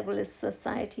next level is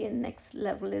society, and next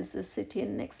level is the city,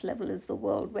 and next level is the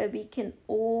world, where we can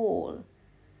all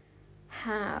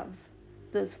have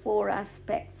those four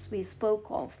aspects we spoke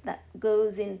of that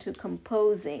goes into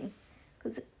composing.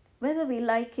 Because whether we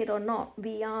like it or not,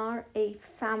 we are a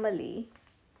family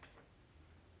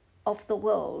of the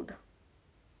world.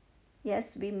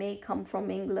 Yes, we may come from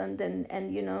England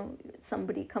and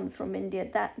somebody comes from India.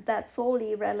 That's all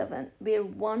irrelevant. We're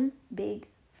one big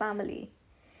family.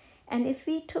 And if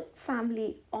we took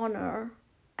family honor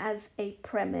as a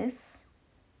premise,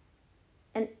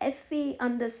 and if we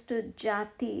understood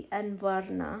jati and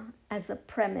varna as a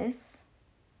premise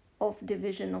of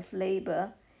division of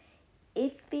labor,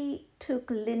 if we took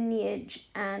lineage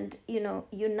and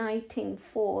uniting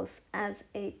force as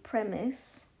a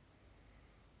premise,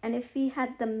 and if we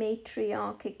had the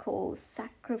matriarchal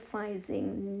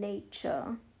sacrificing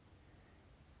nature,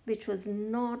 which was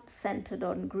not centered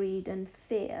on greed and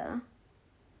fear,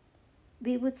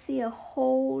 we would see a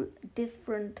whole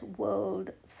different world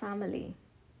family.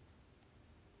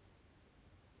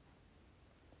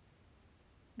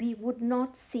 We would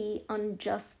not see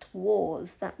unjust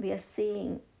wars that we are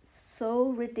seeing so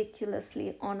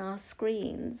ridiculously on our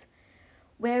screens,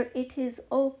 where it is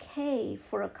okay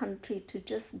for a country to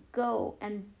just go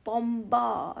and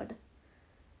bombard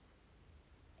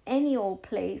any old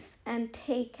place and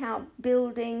take out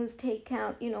buildings, take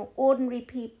out, ordinary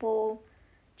people,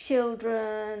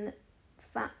 children,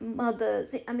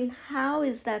 mothers. I mean, how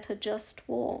is that a just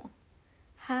war?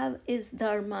 How is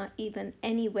Dharma even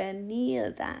anywhere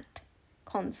near that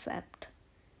concept?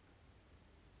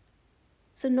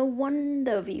 So no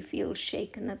wonder we feel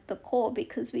shaken at the core,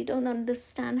 because we don't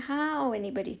understand how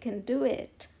anybody can do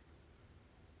it.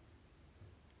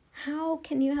 How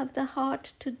can you have the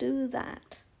heart to do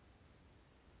that?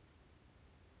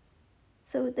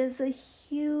 So there's a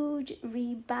huge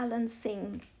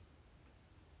rebalancing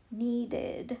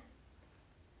needed.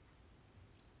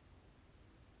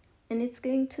 And it's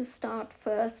going to start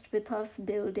first with us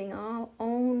building our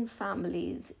own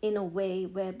families in a way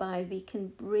whereby we can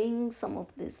bring some of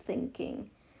this thinking,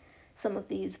 some of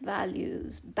these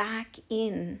values back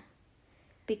in,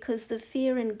 because the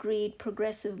fear and greed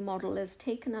progressive model has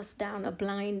taken us down a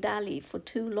blind alley for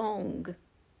too long.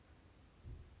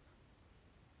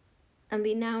 And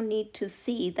we now need to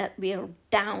see that we are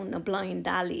down a blind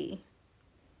alley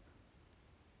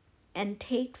and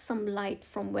take some light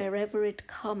from wherever it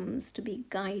comes to be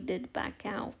guided back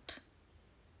out.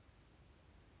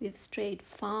 We've strayed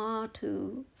far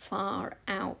too far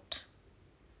out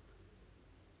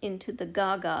into the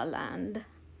Gaga land,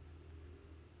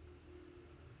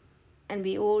 and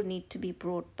we all need to be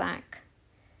brought back.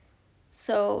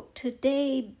 So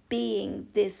today being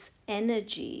this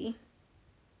energy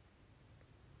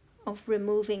of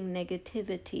removing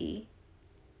negativity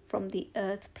from the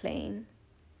earth plane,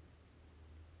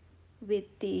 with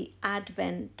the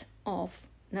advent of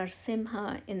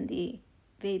Narsimha in the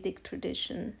Vedic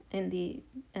tradition, in the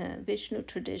Vishnu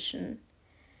tradition,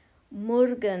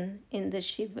 Murugan in the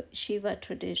Shiva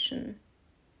tradition,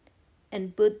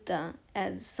 and Buddha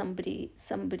as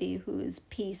somebody who is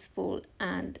peaceful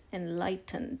and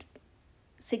enlightened,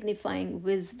 signifying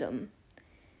wisdom.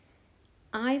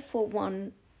 I, for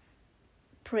one,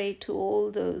 pray to all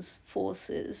those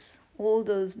forces, all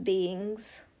those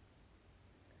beings,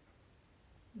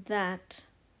 that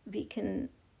we can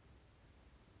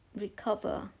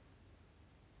recover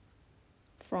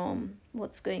from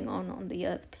what's going on the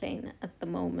earth plane at the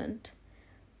moment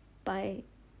by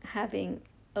having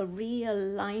a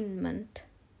realignment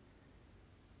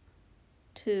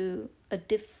to a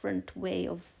different way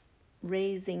of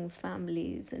raising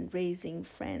families and raising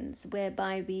friends,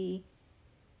 whereby we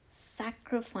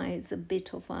sacrifice a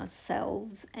bit of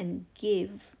ourselves and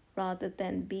give, rather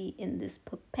than be in this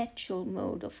perpetual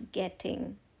mode of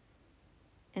getting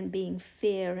and being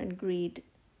fear and greed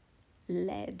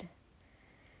led.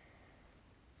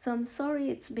 So I'm sorry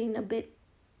it's been a bit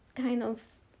kind of,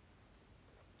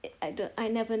 I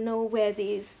never know where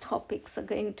these topics are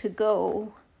going to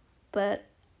go, but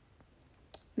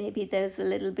maybe there's a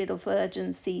little bit of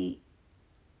urgency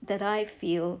that I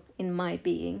feel in my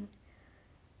being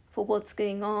for what's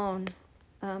going on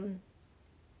in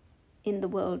the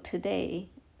world today,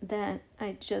 that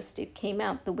it came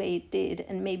out the way it did.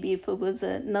 And maybe if it was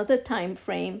another time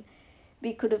frame,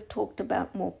 we could have talked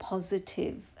about more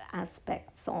positive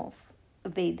aspects of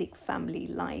Vedic family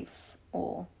life,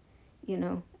 or,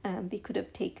 we could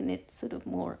have taken it sort of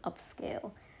more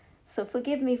upscale. So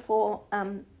forgive me for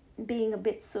being a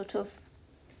bit sort of,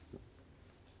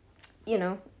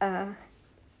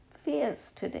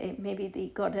 fierce today. Maybe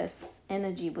the goddess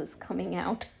energy was coming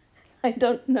out. I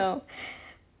don't know.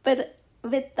 But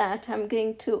with that, I'm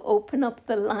going to open up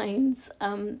the lines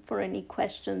for any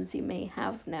questions you may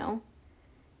have now.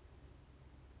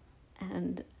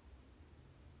 And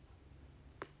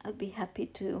I'll be happy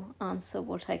to answer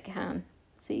what I can.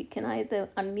 So you can either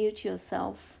unmute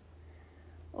yourself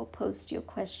or post your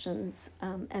questions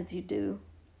as you do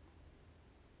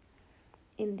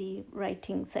in the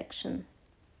writing section.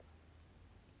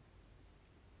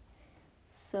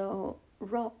 So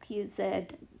Rock UZ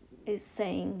is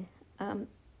saying,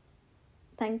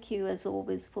 thank you as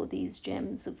always for these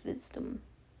gems of wisdom.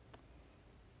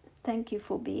 Thank you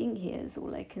for being here is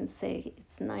all I can say.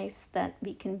 It's nice that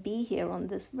we can be here on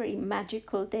this very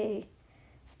magical day,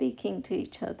 speaking to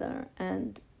each other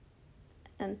and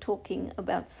talking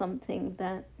about something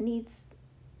that needs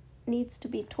to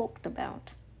be talked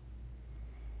about.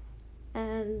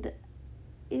 And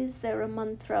is there a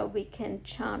mantra we can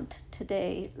chant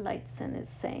today, Lightsen is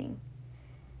saying?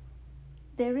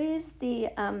 There is the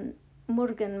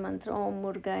Murugan mantra, Om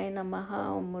Murgaya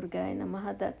Namaha, Om Murgaya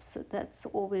Namaha. That's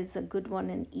always a good one,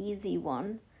 an easy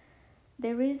one.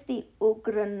 There is the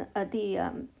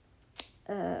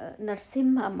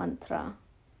Narsimha mantra,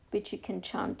 which you can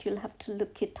chant. You'll have to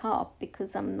look it up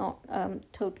because I'm not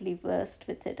totally versed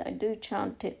with it. I do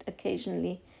chant it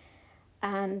occasionally.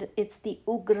 And it's the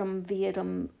Ugram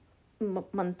Viram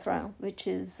mantra, which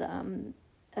is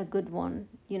a good one,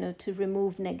 to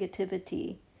remove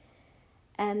negativity.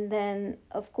 And then,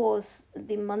 of course,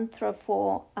 the mantra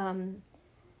for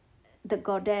the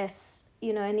goddess,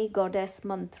 any goddess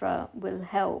mantra will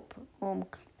help. Om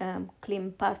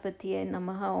Klim Parvatiye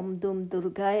Namaha, Om Dum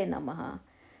Durgaya Namaha.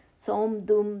 So Om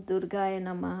Dum Durgaya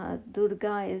Namaha.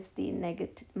 Durga is the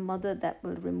mother that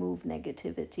will remove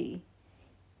negativity.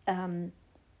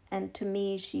 And to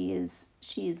me, she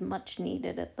is much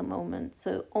needed at the moment.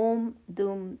 So Om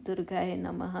Dum Durgaya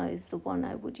Namaha is the one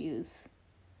I would use.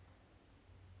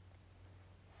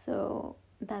 So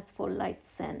that's for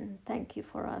Lightsen. Thank you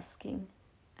for asking.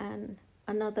 And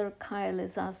another Kyle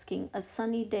is asking, a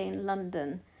sunny day in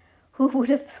London. Who would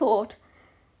have thought?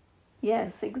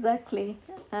 Yes, exactly.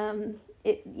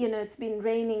 It's been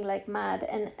raining like mad,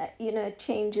 and it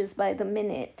changes by the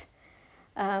minute.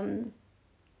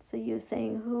 So you're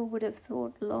saying, who would have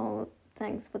thought, Lord,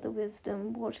 thanks for the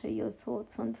wisdom. What are your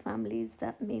thoughts on families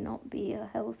that may not be a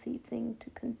healthy thing to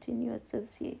continue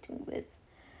associating with?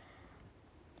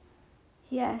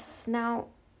 Yes, now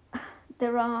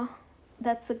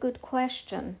that's a good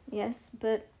question, yes,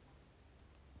 but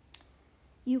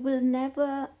you will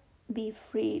never be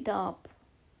freed up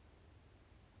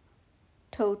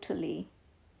totally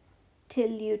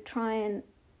till you try and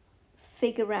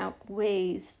figure out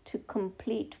ways to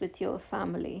complete with your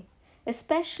family,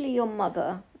 especially your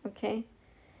mother, okay?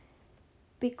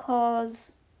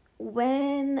 Because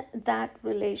when that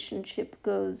relationship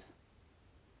goes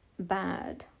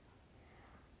bad,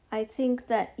 I think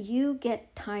that you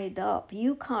get tied up.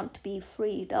 You can't be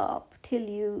freed up till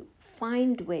you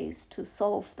find ways to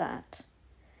solve that.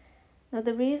 Now,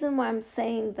 the reason why I'm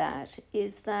saying that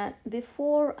is that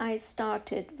before I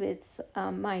started with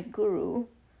my guru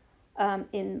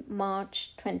in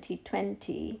March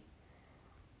 2020,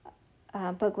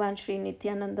 Bhagwan Sri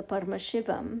Nityananda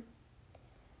Paramashivam,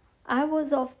 I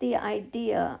was of the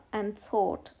idea and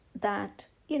thought that,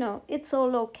 it's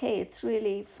all okay, it's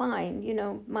really fine.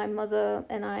 My mother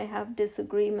and I have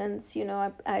disagreements.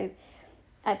 I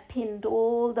pinned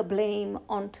all the blame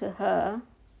onto her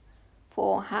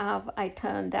for how I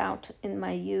turned out in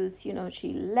my youth.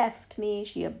 She left me,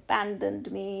 she abandoned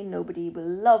me, nobody will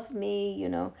love me,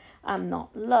 I'm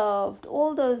not loved.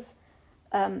 All those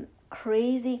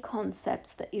crazy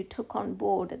concepts that you took on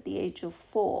board at the age of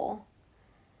 4,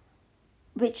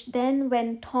 which then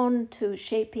went on to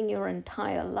shaping your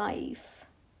entire life.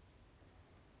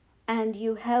 And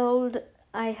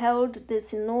I held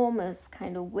this enormous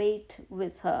kind of weight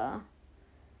with her.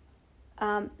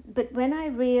 But when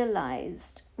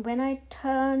I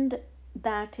turned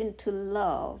that into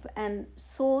love and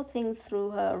saw things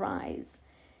through her eyes,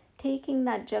 taking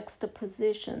that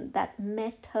juxtaposition, that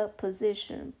meta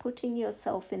position, putting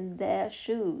yourself in their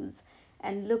shoes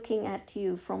and looking at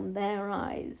you from their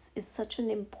eyes is such an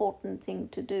important thing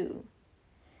to do.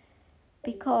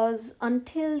 Because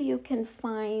until you can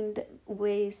find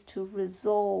ways to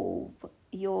resolve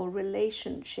your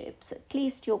relationships, at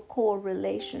least your core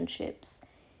relationships,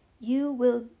 you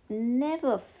will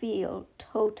never feel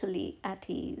totally at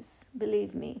ease,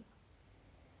 believe me.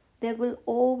 There will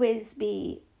always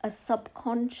be a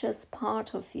subconscious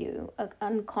part of you, an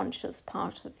unconscious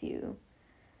part of you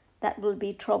that will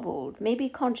be troubled. Maybe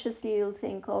consciously you'll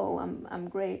think, oh, I'm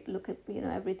great, look at,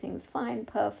 everything's fine,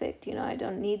 perfect, I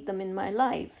don't need them in my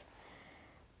life.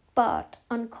 But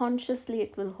unconsciously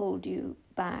it will hold you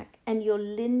back, and your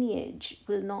lineage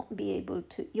will not be able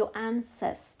to, your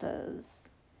ancestors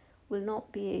will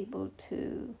not be able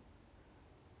to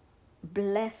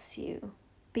bless you,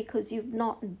 because you've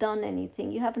not done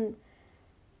anything. You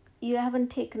haven't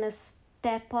taken a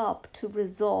step up to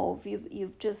resolve.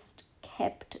 You've just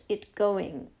kept it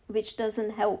going, which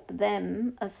doesn't help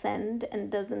them ascend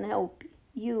and doesn't help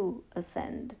you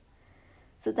ascend.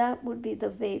 So that would be the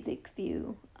Vedic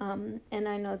view. And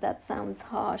I know that sounds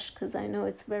harsh, because I know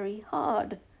it's very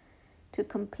hard to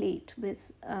complete with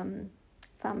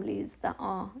families that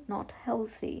are not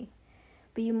healthy.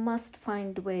 But you must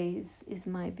find ways, is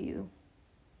my view.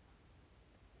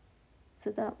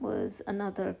 So that was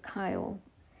another Kyle.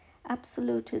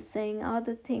 Absolute is saying, are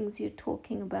the things you're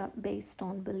talking about based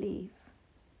on belief?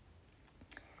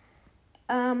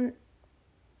 I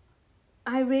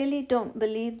really don't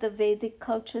believe the Vedic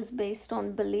culture is based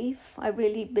on belief. I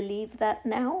really believe that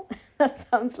now. That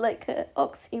sounds like an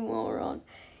oxymoron.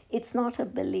 It's not a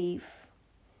belief.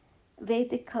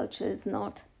 Vedic culture is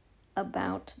not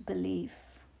about belief.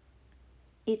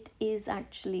 It is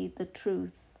actually the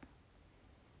truth.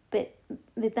 But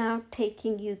without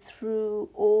taking you through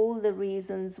all the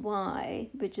reasons why,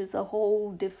 which is a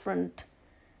whole different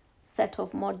set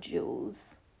of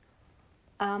modules,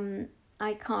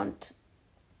 I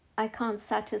can't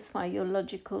satisfy your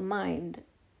logical mind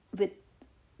with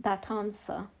that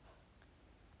answer.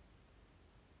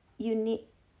 You need,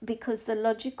 because the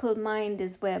logical mind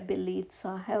is where beliefs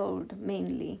are held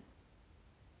mainly.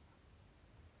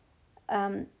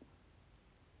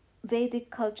 Vedic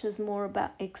culture is more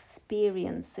about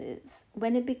experiences.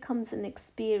 When it becomes an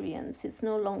experience, it's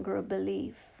no longer a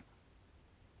belief.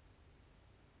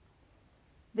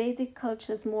 Vedic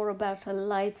culture is more about a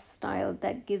lifestyle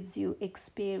that gives you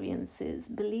experiences.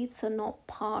 Beliefs are not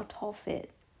part of it,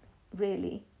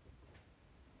 really.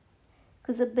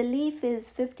 Because a belief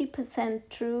is 50%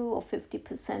 true or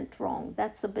 50% wrong.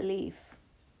 That's a belief.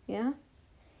 Yeah?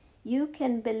 You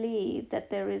can believe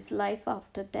that there is life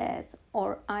after death,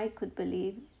 or I could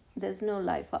believe there's no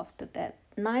life after death.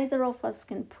 Neither of us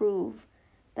can prove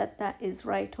that that is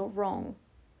right or wrong.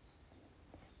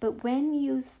 But when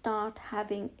you start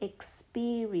having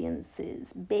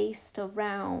experiences based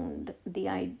around the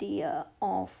idea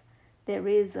of there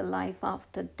is a life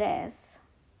after death,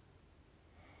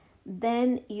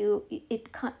 then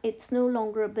it's no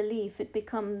longer a belief. It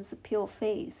becomes pure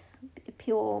faith,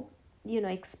 pure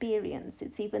experience.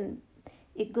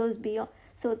 It goes beyond.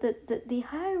 So the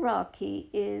hierarchy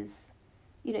is,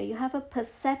 you have a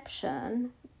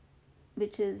perception,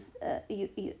 which is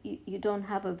you don't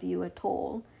have a view at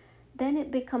all. Then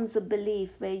it becomes a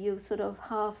belief where you sort of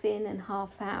half in and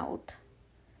half out,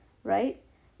 right?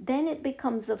 Then it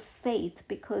becomes a faith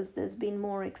because there's been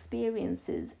more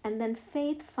experiences, and then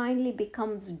faith finally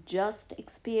becomes just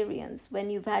experience. When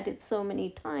you've had it so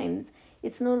many times,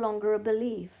 it's no longer a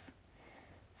belief.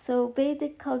 So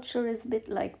Vedic culture is a bit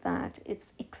like that.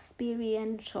 It's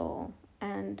experiential.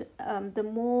 And the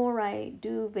more I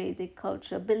do Vedic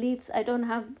culture, beliefs, I don't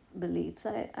have beliefs.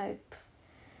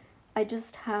 I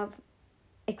just have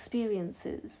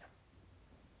experiences.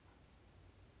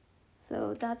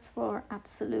 So that's for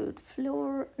absolute.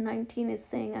 Floor 19 is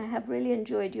saying, I have really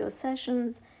enjoyed your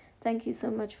sessions. Thank you so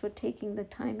much for taking the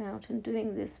time out and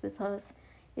doing this with us.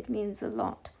 It means a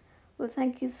lot. Well,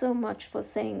 thank you so much for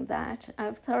saying that.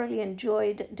 I've thoroughly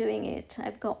enjoyed doing it.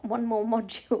 I've got one more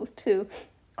module to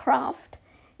craft.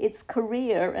 It's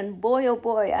career, and boy, oh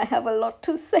boy, I have a lot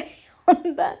to say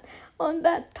on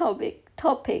that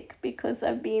topic because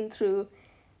I've been through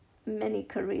many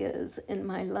careers in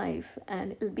my life,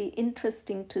 and it'll be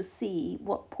interesting to see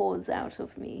what pours out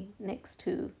of me next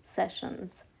 2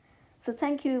 sessions. So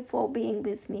thank you for being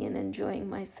with me and enjoying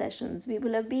my sessions. We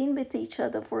will have been with each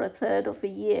other for a third of a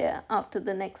year after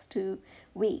the next 2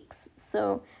 weeks.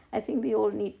 So I think we all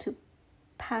need to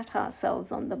pat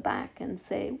ourselves on the back and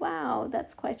say, wow,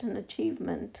 that's quite an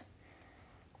achievement.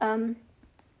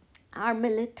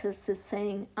 Armilitus is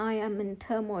saying, I am in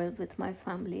turmoil with my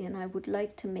family and I would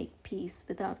like to make peace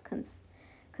without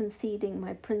conceding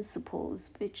my principles,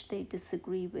 which they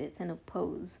disagree with and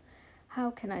oppose.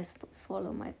 How can I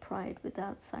swallow my pride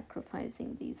without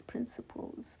sacrificing these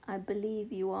principles? I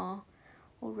believe you are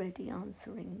already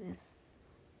answering this.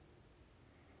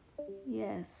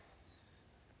 Yes.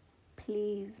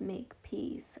 Please make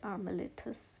peace,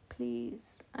 Armelitus.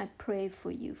 Please. I pray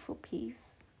for you for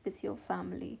peace with your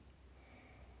family.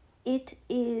 It's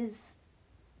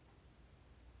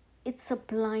a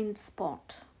blind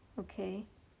spot, okay,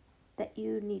 that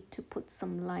you need to put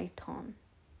some light on.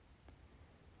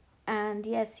 And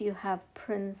yes, you have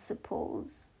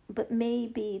principles, but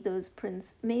maybe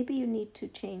maybe you need to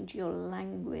change your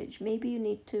language. Maybe you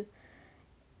need to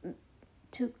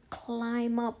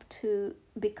climb up to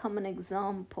become an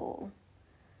example,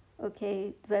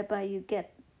 okay, whereby you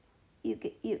get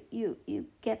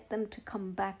them to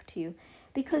come back to you.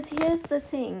 Because here's the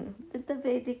thing, with the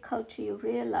Vedic culture, you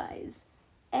realize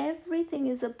everything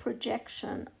is a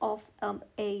projection of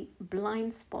a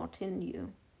blind spot in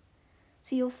you.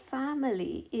 So your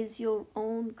family is your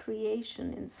own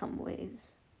creation in some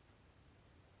ways.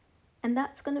 And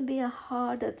that's going to be a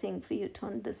harder thing for you to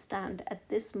understand at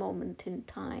this moment in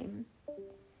time.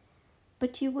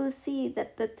 But you will see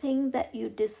that the thing that you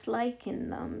dislike in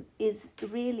them is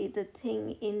really the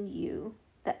thing in you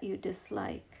that you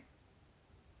dislike.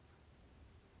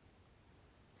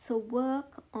 So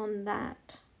work on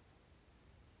that.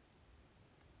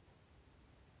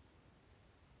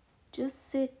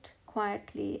 Just sit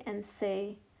quietly and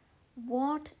say,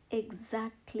 what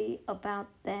exactly about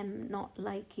them not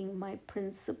liking my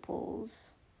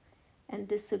principles and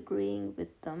disagreeing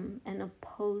with them and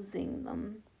opposing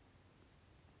them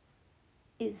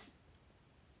is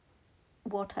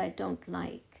what I don't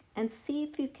like? And see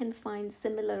if you can find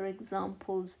similar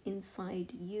examples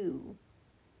inside you.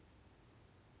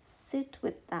 Sit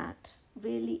with that.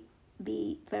 Really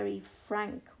be very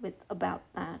frank about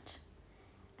that.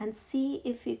 And see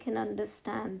if you can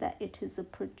understand that it is a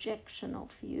projection of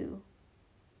you,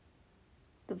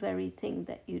 the very thing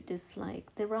that you dislike.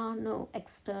 There are no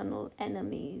external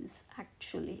enemies,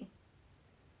 actually.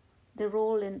 They're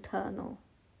all internal.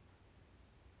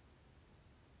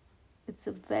 It's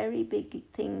a very big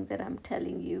thing that I'm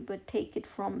telling you, but take it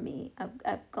from me.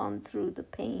 I've gone through the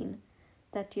pain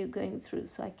that you're going through,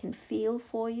 so I can feel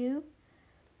for you.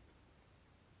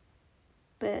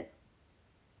 But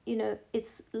you know,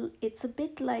 it's a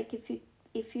bit like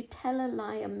if you tell a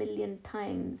lie 1,000,000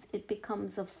 times, it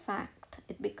becomes a fact,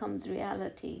 it becomes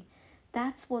reality.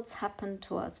 That's what's happened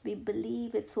to us. We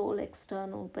believe it's all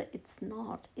external, but it's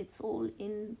not. It's all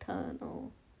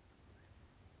internal.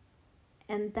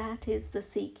 And that is the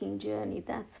seeking journey.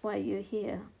 That's why you're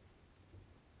here.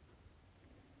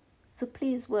 So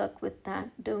please work with that.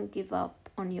 Don't give up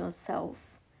on yourself.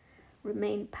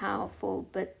 Remain powerful,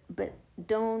 but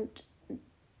don't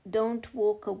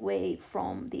walk away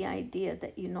from the idea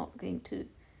that you're not going to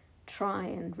try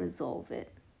and resolve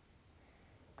it.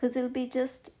 Because it'll be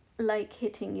just like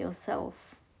hitting yourself.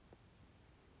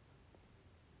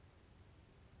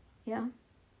 Yeah?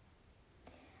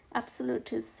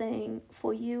 Absolute is saying,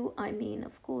 for you, I mean,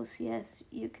 of course, yes,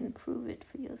 you can prove it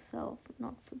for yourself,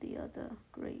 not for the other.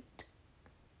 Great.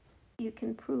 You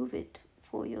can prove it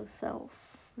for yourself.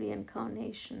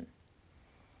 Reincarnation.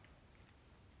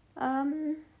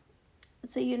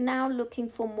 So you're now looking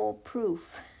for more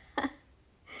proof.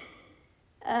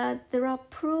 There are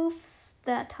proofs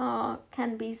that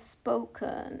can be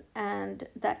spoken and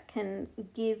that can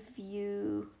give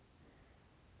you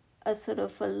a sort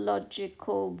of a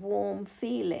logical, warm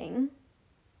feeling.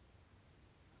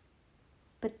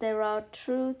 But there are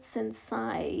truths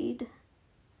inside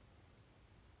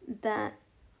that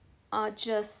are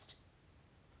just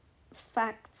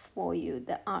facts for you,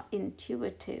 that are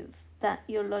intuitive, that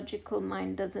your logical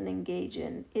mind doesn't engage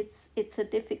in. It's a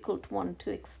difficult one to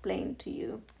explain to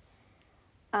you.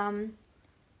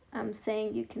 I'm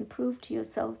saying you can prove to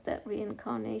yourself that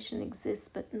reincarnation exists,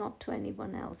 but not to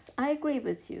anyone else. I agree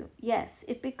with you. Yes,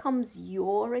 it becomes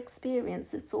your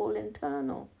experience. It's all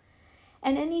internal.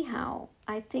 And anyhow,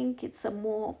 I think it's a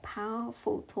more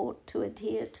powerful thought to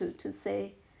adhere to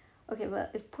say, okay, well,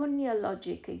 if punya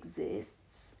logic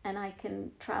exists and I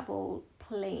can travel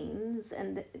planes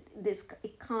and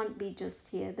it can't be just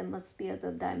here, there must be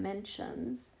other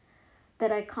dimensions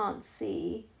that I can't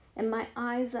see, and my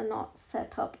eyes are not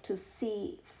set up to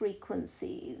see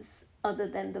frequencies other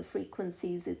than the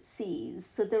frequencies it sees.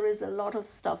 So there is a lot of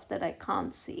stuff that I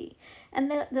can't see.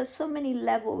 And there's so many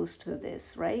levels to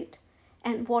this, right?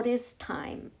 And what is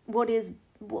time? What is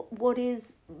what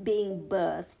is being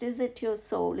birthed? Is it your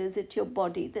soul? Is it your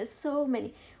body? There's so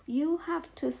many. You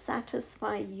have to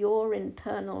satisfy your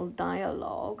internal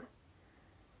dialogue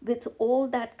with all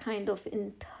that kind of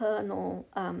internal,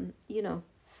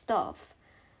 stuff,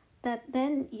 that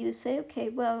then you say, okay,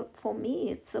 well, for me,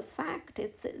 it's a fact.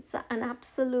 It's an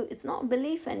absolute. It's not a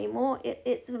belief anymore.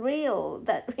 It's real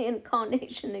that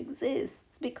reincarnation exists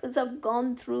because I've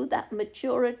gone through that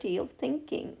maturity of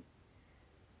thinking.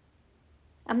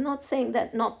 I'm not saying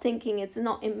that not thinking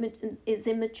is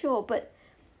immature, but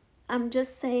I'm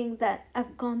just saying that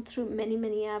I've gone through many,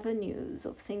 many avenues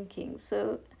of thinking.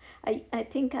 So I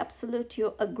think absolute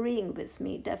you're agreeing with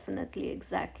me, definitely,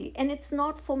 exactly. And it's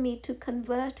not for me to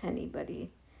convert anybody,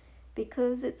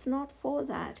 because it's not for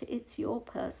that. It's your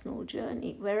personal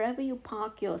journey. Wherever you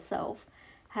park yourself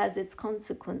has its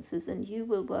consequences, and you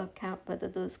will work out whether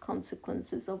those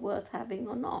consequences are worth having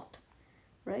or not,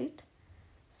 right?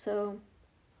 So,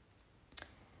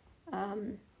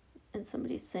 and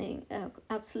somebody's saying,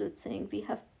 absolute saying, we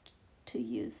have to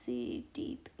use the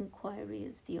deep inquiry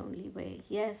is the only way.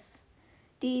 Yes,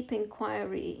 deep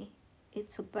inquiry.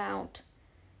 It's about,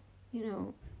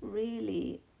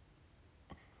 really,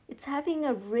 it's having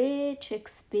a rich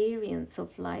experience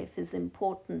of life is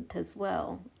important as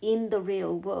well in the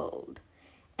real world,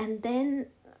 and then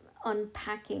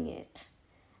unpacking it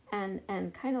and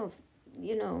kind of,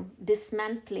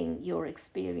 dismantling your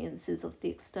experiences of the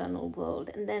external world,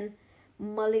 and then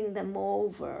mulling them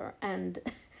over and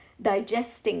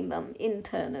digesting them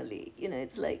internally.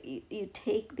 It's like you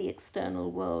take the external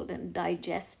world and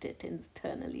digest it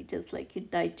internally, just like you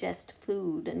digest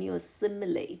food, and you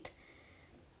assimilate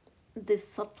this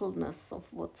subtleness of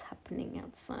what's happening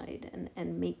outside,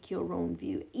 and make your own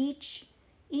view. Each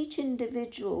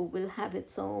individual will have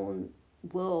its own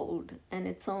world and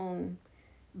its own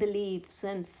beliefs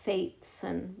and faiths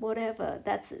and whatever.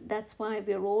 That's why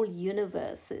we're all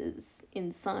universes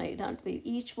inside, aren't we?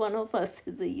 Each one of us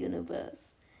is a universe.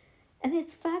 And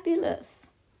it's fabulous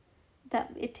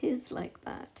that it is like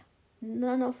that.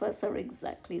 None of us are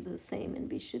exactly the same, and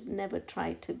we should never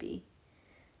try to be.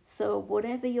 So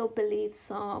whatever your beliefs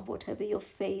are, whatever your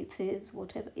faith is,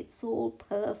 whatever, it's all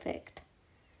perfect,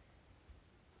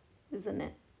 isn't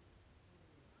it?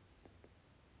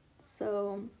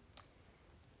 So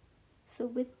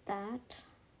with that,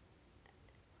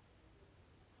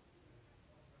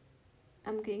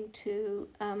 I'm going to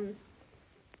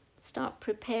start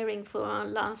preparing for our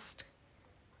last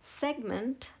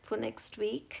segment for next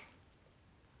week.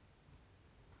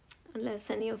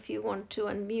 Unless any of you want to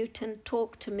unmute and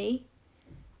talk to me.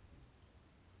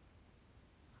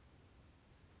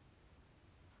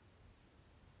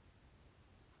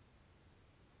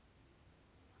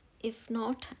 If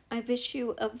not, I wish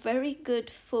you a very good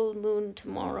full moon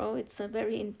tomorrow. It's a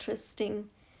very interesting.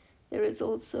 There is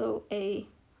also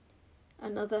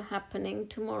another happening.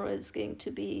 Tomorrow is going to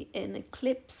be an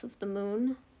eclipse of the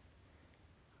moon,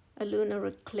 a lunar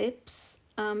eclipse.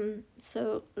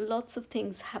 So lots of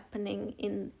things happening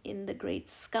in the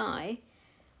great sky,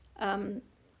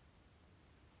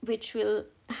 which will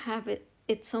have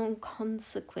its own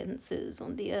consequences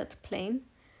on the earth plane.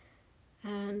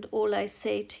 And all I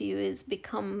say to you is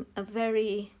become a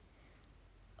very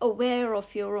aware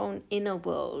of your own inner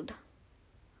world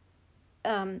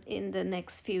in the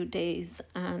next few days,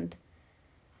 and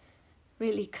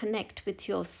really connect with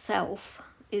yourself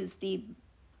is the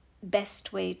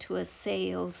best way to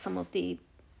assail some of the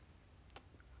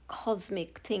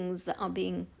cosmic things that are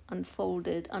being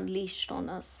unfolded, unleashed on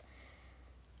us.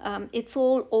 It's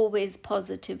all always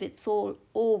positive. It's all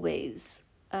always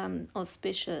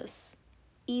auspicious.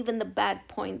 Even the bad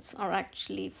points are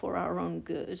actually for our own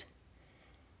good.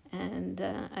 And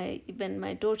when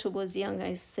my daughter was young,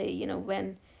 I say,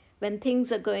 when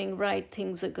things are going right,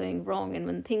 things are going wrong, and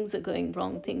when things are going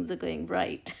wrong, things are going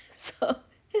right. So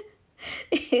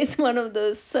it's one of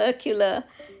those circular,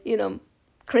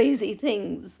 crazy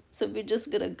things. So we're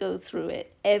just gonna go through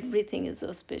it. Everything is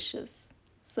auspicious.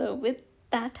 So with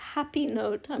that happy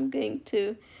note, I'm going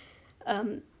to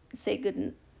say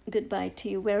goodbye to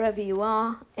you wherever you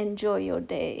are. Enjoy your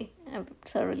day. I've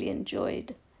thoroughly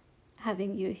enjoyed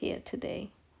having you here today.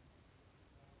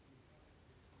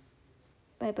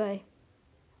 Bye bye.